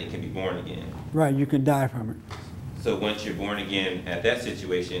it so that you can be born again. Right, you can die from it. So once you're born again at that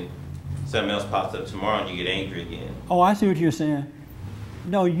situation, something else pops up tomorrow and you get angry again. Oh, I see what you're saying.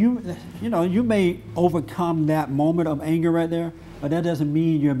 No, you know, you may overcome that moment of anger right there, but that doesn't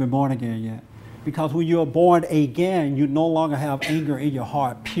mean you've been born again yet. Because when you're born again, you no longer have anger in your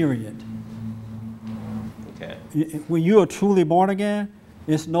heart, period. Okay. When you are truly born again,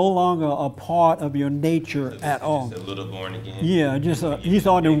 it's no longer a part of your nature So at all. just a little born again. Yeah, just he's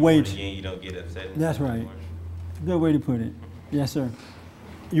on the way. Born again, you don't get upset. That's right. Good way to put it. Yes, sir.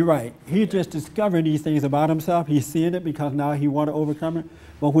 You're right. He's just discovering these things about himself. He's seeing it because now he wants to overcome it.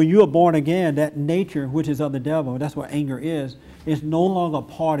 But when you are born again, that nature, which is of the devil, that's what anger is no longer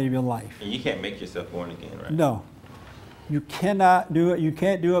part of your life. And you can't make yourself born again, right? No. You cannot do it. You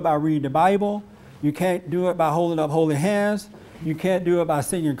can't do it by reading the Bible. You can't do it by holding up holy hands. You can't do it by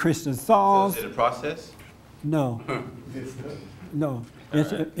singing Christian songs. So is it a process? No. No.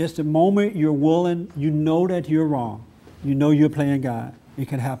 It's the moment you're willing, you know that you're wrong. You know you're playing God. It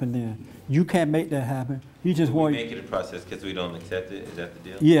can happen then. You can't make that happen. You just want. We make it a process because we don't accept it. Is that the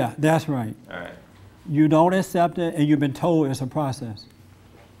deal? Yeah, that's right. All right. You don't accept it, and you've been told it's a process.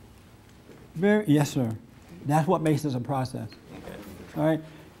 Yes, sir. That's what makes it a process. Okay. All right.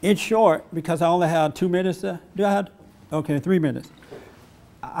 In short, because I only have 2 minutes. Do I have? Okay, 3 minutes.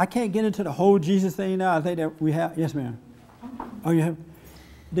 I can't get into the whole Jesus thing now. I think that we have. Yes, ma'am. Oh, you have.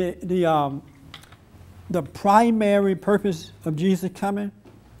 The primary purpose of Jesus coming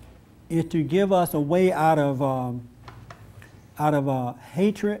is to give us a way out of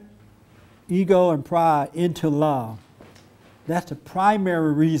hatred, ego, and pride into love. That's the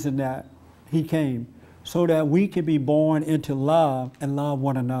primary reason that he came, so that we can be born into love and love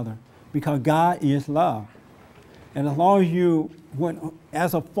one another, because God is love. And as long as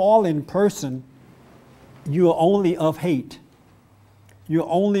as a fallen person, you are only of hate. You're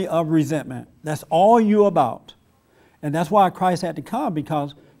only of resentment. That's all you're about. And that's why Christ had to come,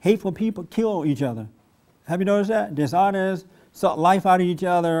 because hateful people kill each other. Have you noticed that? Dishonest, suck life out of each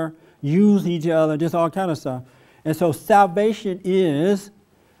other, use each other, just all kind of stuff. And so salvation is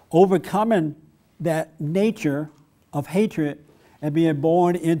overcoming that nature of hatred and being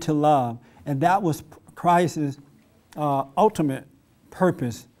born into love. And that was Christ's ultimate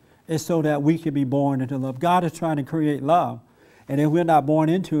purpose, is so that we can be born into love. God is trying to create love. And if we're not born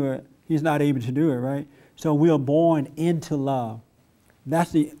into it, he's not able to do it, right? So we are born into love.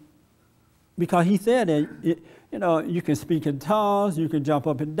 That's because he said that, you can speak in tongues, you can jump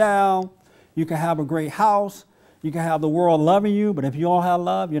up and down, you can have a great house, you can have the world loving you, but if you don't have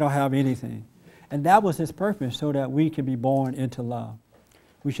love, you don't have anything. And that was his purpose, so that we can be born into love.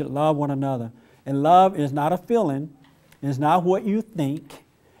 We should love one another. And love is not a feeling, it's not what you think,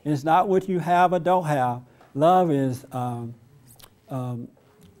 it's not what you have or don't have. Love is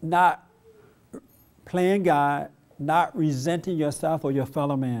not playing God, not resenting yourself or your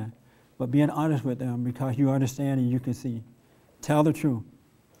fellow man, but being honest with them because you understand and you can see. Tell the truth.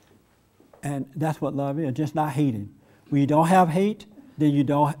 And that's what love is, just not hating. When you don't have hate, then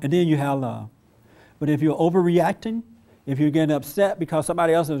you have love. But if you're overreacting, if you're getting upset because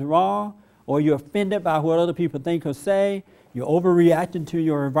somebody else is wrong, or you're offended by what other people think or say, you're overreacting to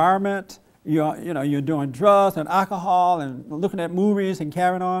your environment, you're doing drugs and alcohol and looking at movies and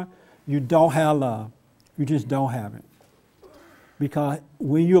carrying on, you don't have love. You just don't have it. Because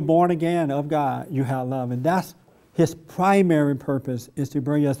when you're born again of God, you have love. And that's his primary purpose, is to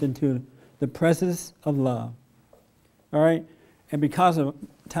bring us into the presence of love. All right? And because of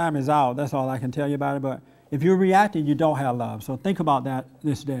time is out, that's all I can tell you about it. But if you're reacting, you don't have love. So think about that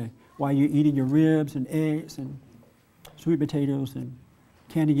this day while you're eating your ribs and eggs and sweet potatoes and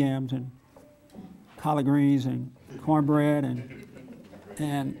candy yams and collard greens and cornbread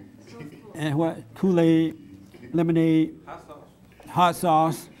and what? Kool-Aid, lemonade, hot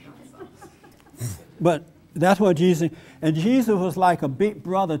sauce, But that's what Jesus, and Jesus was like a big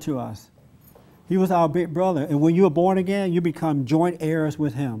brother to us. He was our big brother. And when you are born again, you become joint heirs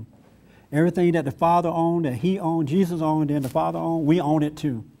with him. Everything that the Father owned, that he owned, Jesus owned, and the Father owned, we own it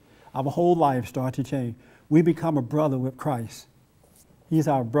too. Our whole life starts to change. We become a brother with Christ. He's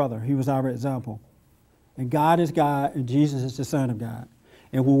our brother. He was our example. And God is God, and Jesus is the Son of God.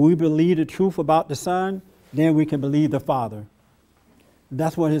 And when we believe the truth about the Son, then we can believe the Father.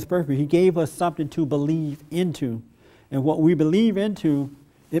 That's what his purpose. He gave us something to believe into. And what we believe into,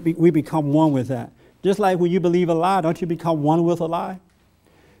 we become one with that. Just like when you believe a lie, don't you become one with a lie?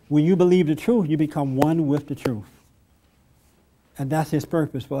 When you believe the truth, you become one with the truth. And that's his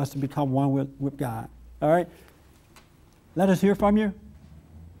purpose, for us to become one with God. All right? Let us hear from you.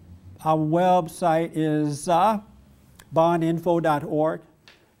 Our website is bondinfo.org.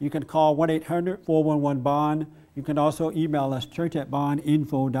 You can call 1-800-411-BOND. You can also email us,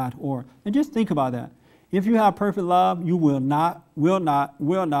 church@bondinfo.org. And just think about that. If you have perfect love, you will not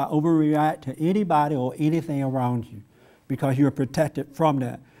overreact to anybody or anything around you, because you're protected from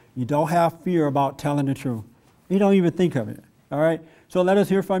that. You don't have fear about telling the truth. You don't even think of it. All right? So let us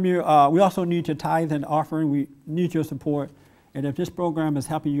hear from you. We also need your tithe and offering. We need your support. And if this program is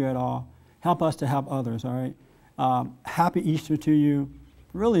helping you at all, help us to help others. All right? Happy Easter to you.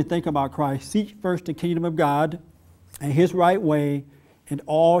 Really think about Christ. Seek first the kingdom of God and his right way, and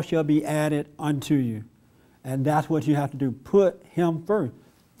all shall be added unto you. And that's what you have to do. Put him first.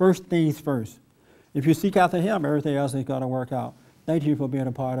 First things first. If you seek after him, everything else is going to work out. Thank you for being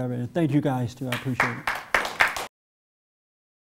a part of it. And thank you guys, too. I appreciate it.